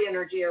boy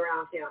energy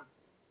around him.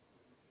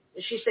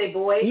 Did she say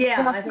boy?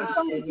 Yeah, I think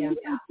she did.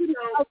 Yeah.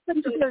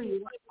 So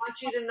he wants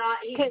you to not.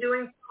 He's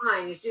doing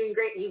fine. He's doing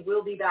great, and he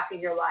will be back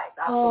in your life.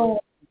 Absolutely.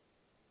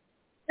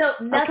 So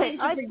nothing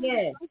to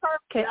forgive.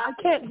 Okay, I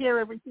can't hear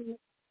everything.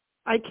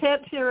 I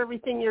can't hear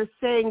everything you're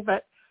saying,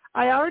 but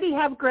I already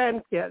have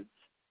grandkids.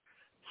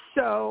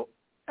 So,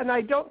 and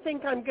I don't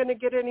think I'm going to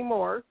get any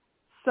more.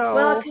 So,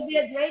 well, it could be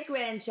a great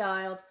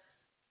grandchild.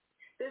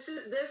 This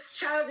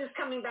child is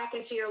coming back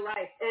into your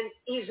life, and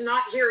he's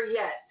not here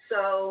yet.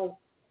 So,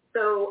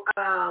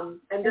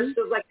 and this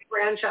feels like a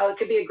grandchild. It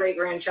could be a great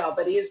grandchild,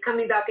 but he is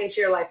coming back into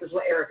your life, is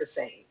what Eric is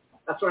saying.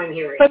 That's what I'm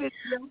hearing. But it's,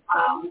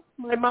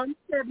 my mom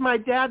said my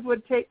dad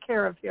would take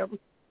care of him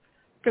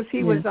because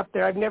he was up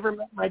there. I've never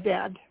met my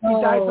dad. He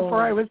died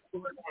before I was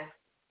born.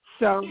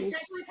 So He's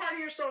definitely part of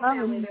your soul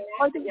family. They're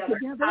all together.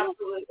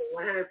 Absolutely,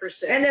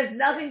 100%. And there's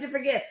nothing to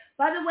forget.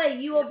 By the way,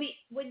 you will be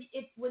when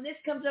this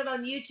comes out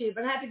on YouTube,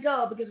 and I have to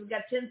go because we've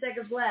got 10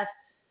 seconds left.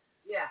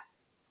 Yeah.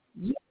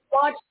 You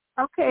watch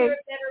okay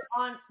better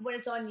on when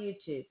it's on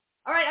YouTube.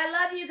 All right, I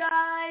love you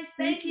guys.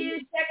 Thank you.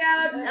 Check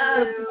out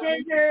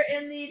Ginger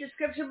in the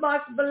description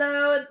box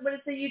below when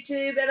it's on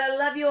YouTube. And I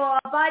love you all.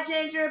 Bye,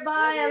 Ginger.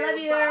 Bye. I love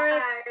you,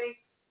 Eric.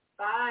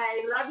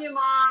 Bye. Love you,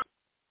 Mom.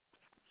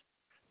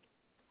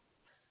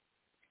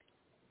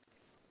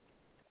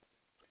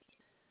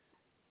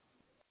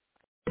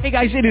 Hey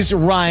guys, it is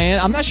Ryan.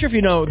 I'm not sure if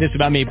you know this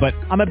about me, but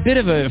I'm a bit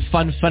of a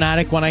fun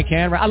fanatic when I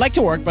can. I like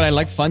to work, but I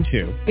like fun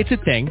too. It's a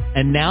thing.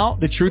 And now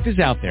the truth is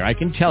out there. I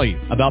can tell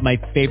you about my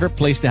favorite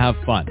place to have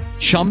fun.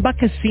 Chumba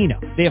Casino.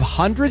 They have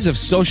hundreds of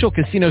social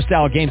casino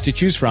style games to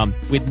choose from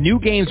with new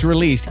games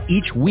released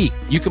each week.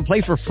 You can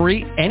play for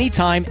free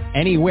anytime,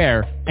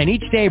 anywhere. And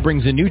each day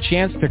brings a new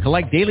chance to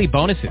collect daily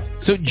bonuses.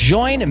 So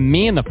join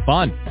me in the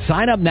fun.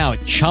 Sign up now at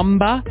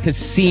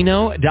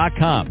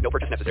ChumbaCasino.com. No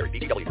purchase necessary.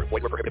 VGW Group.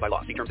 Void where prohibited by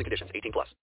law. See terms and conditions. 18+.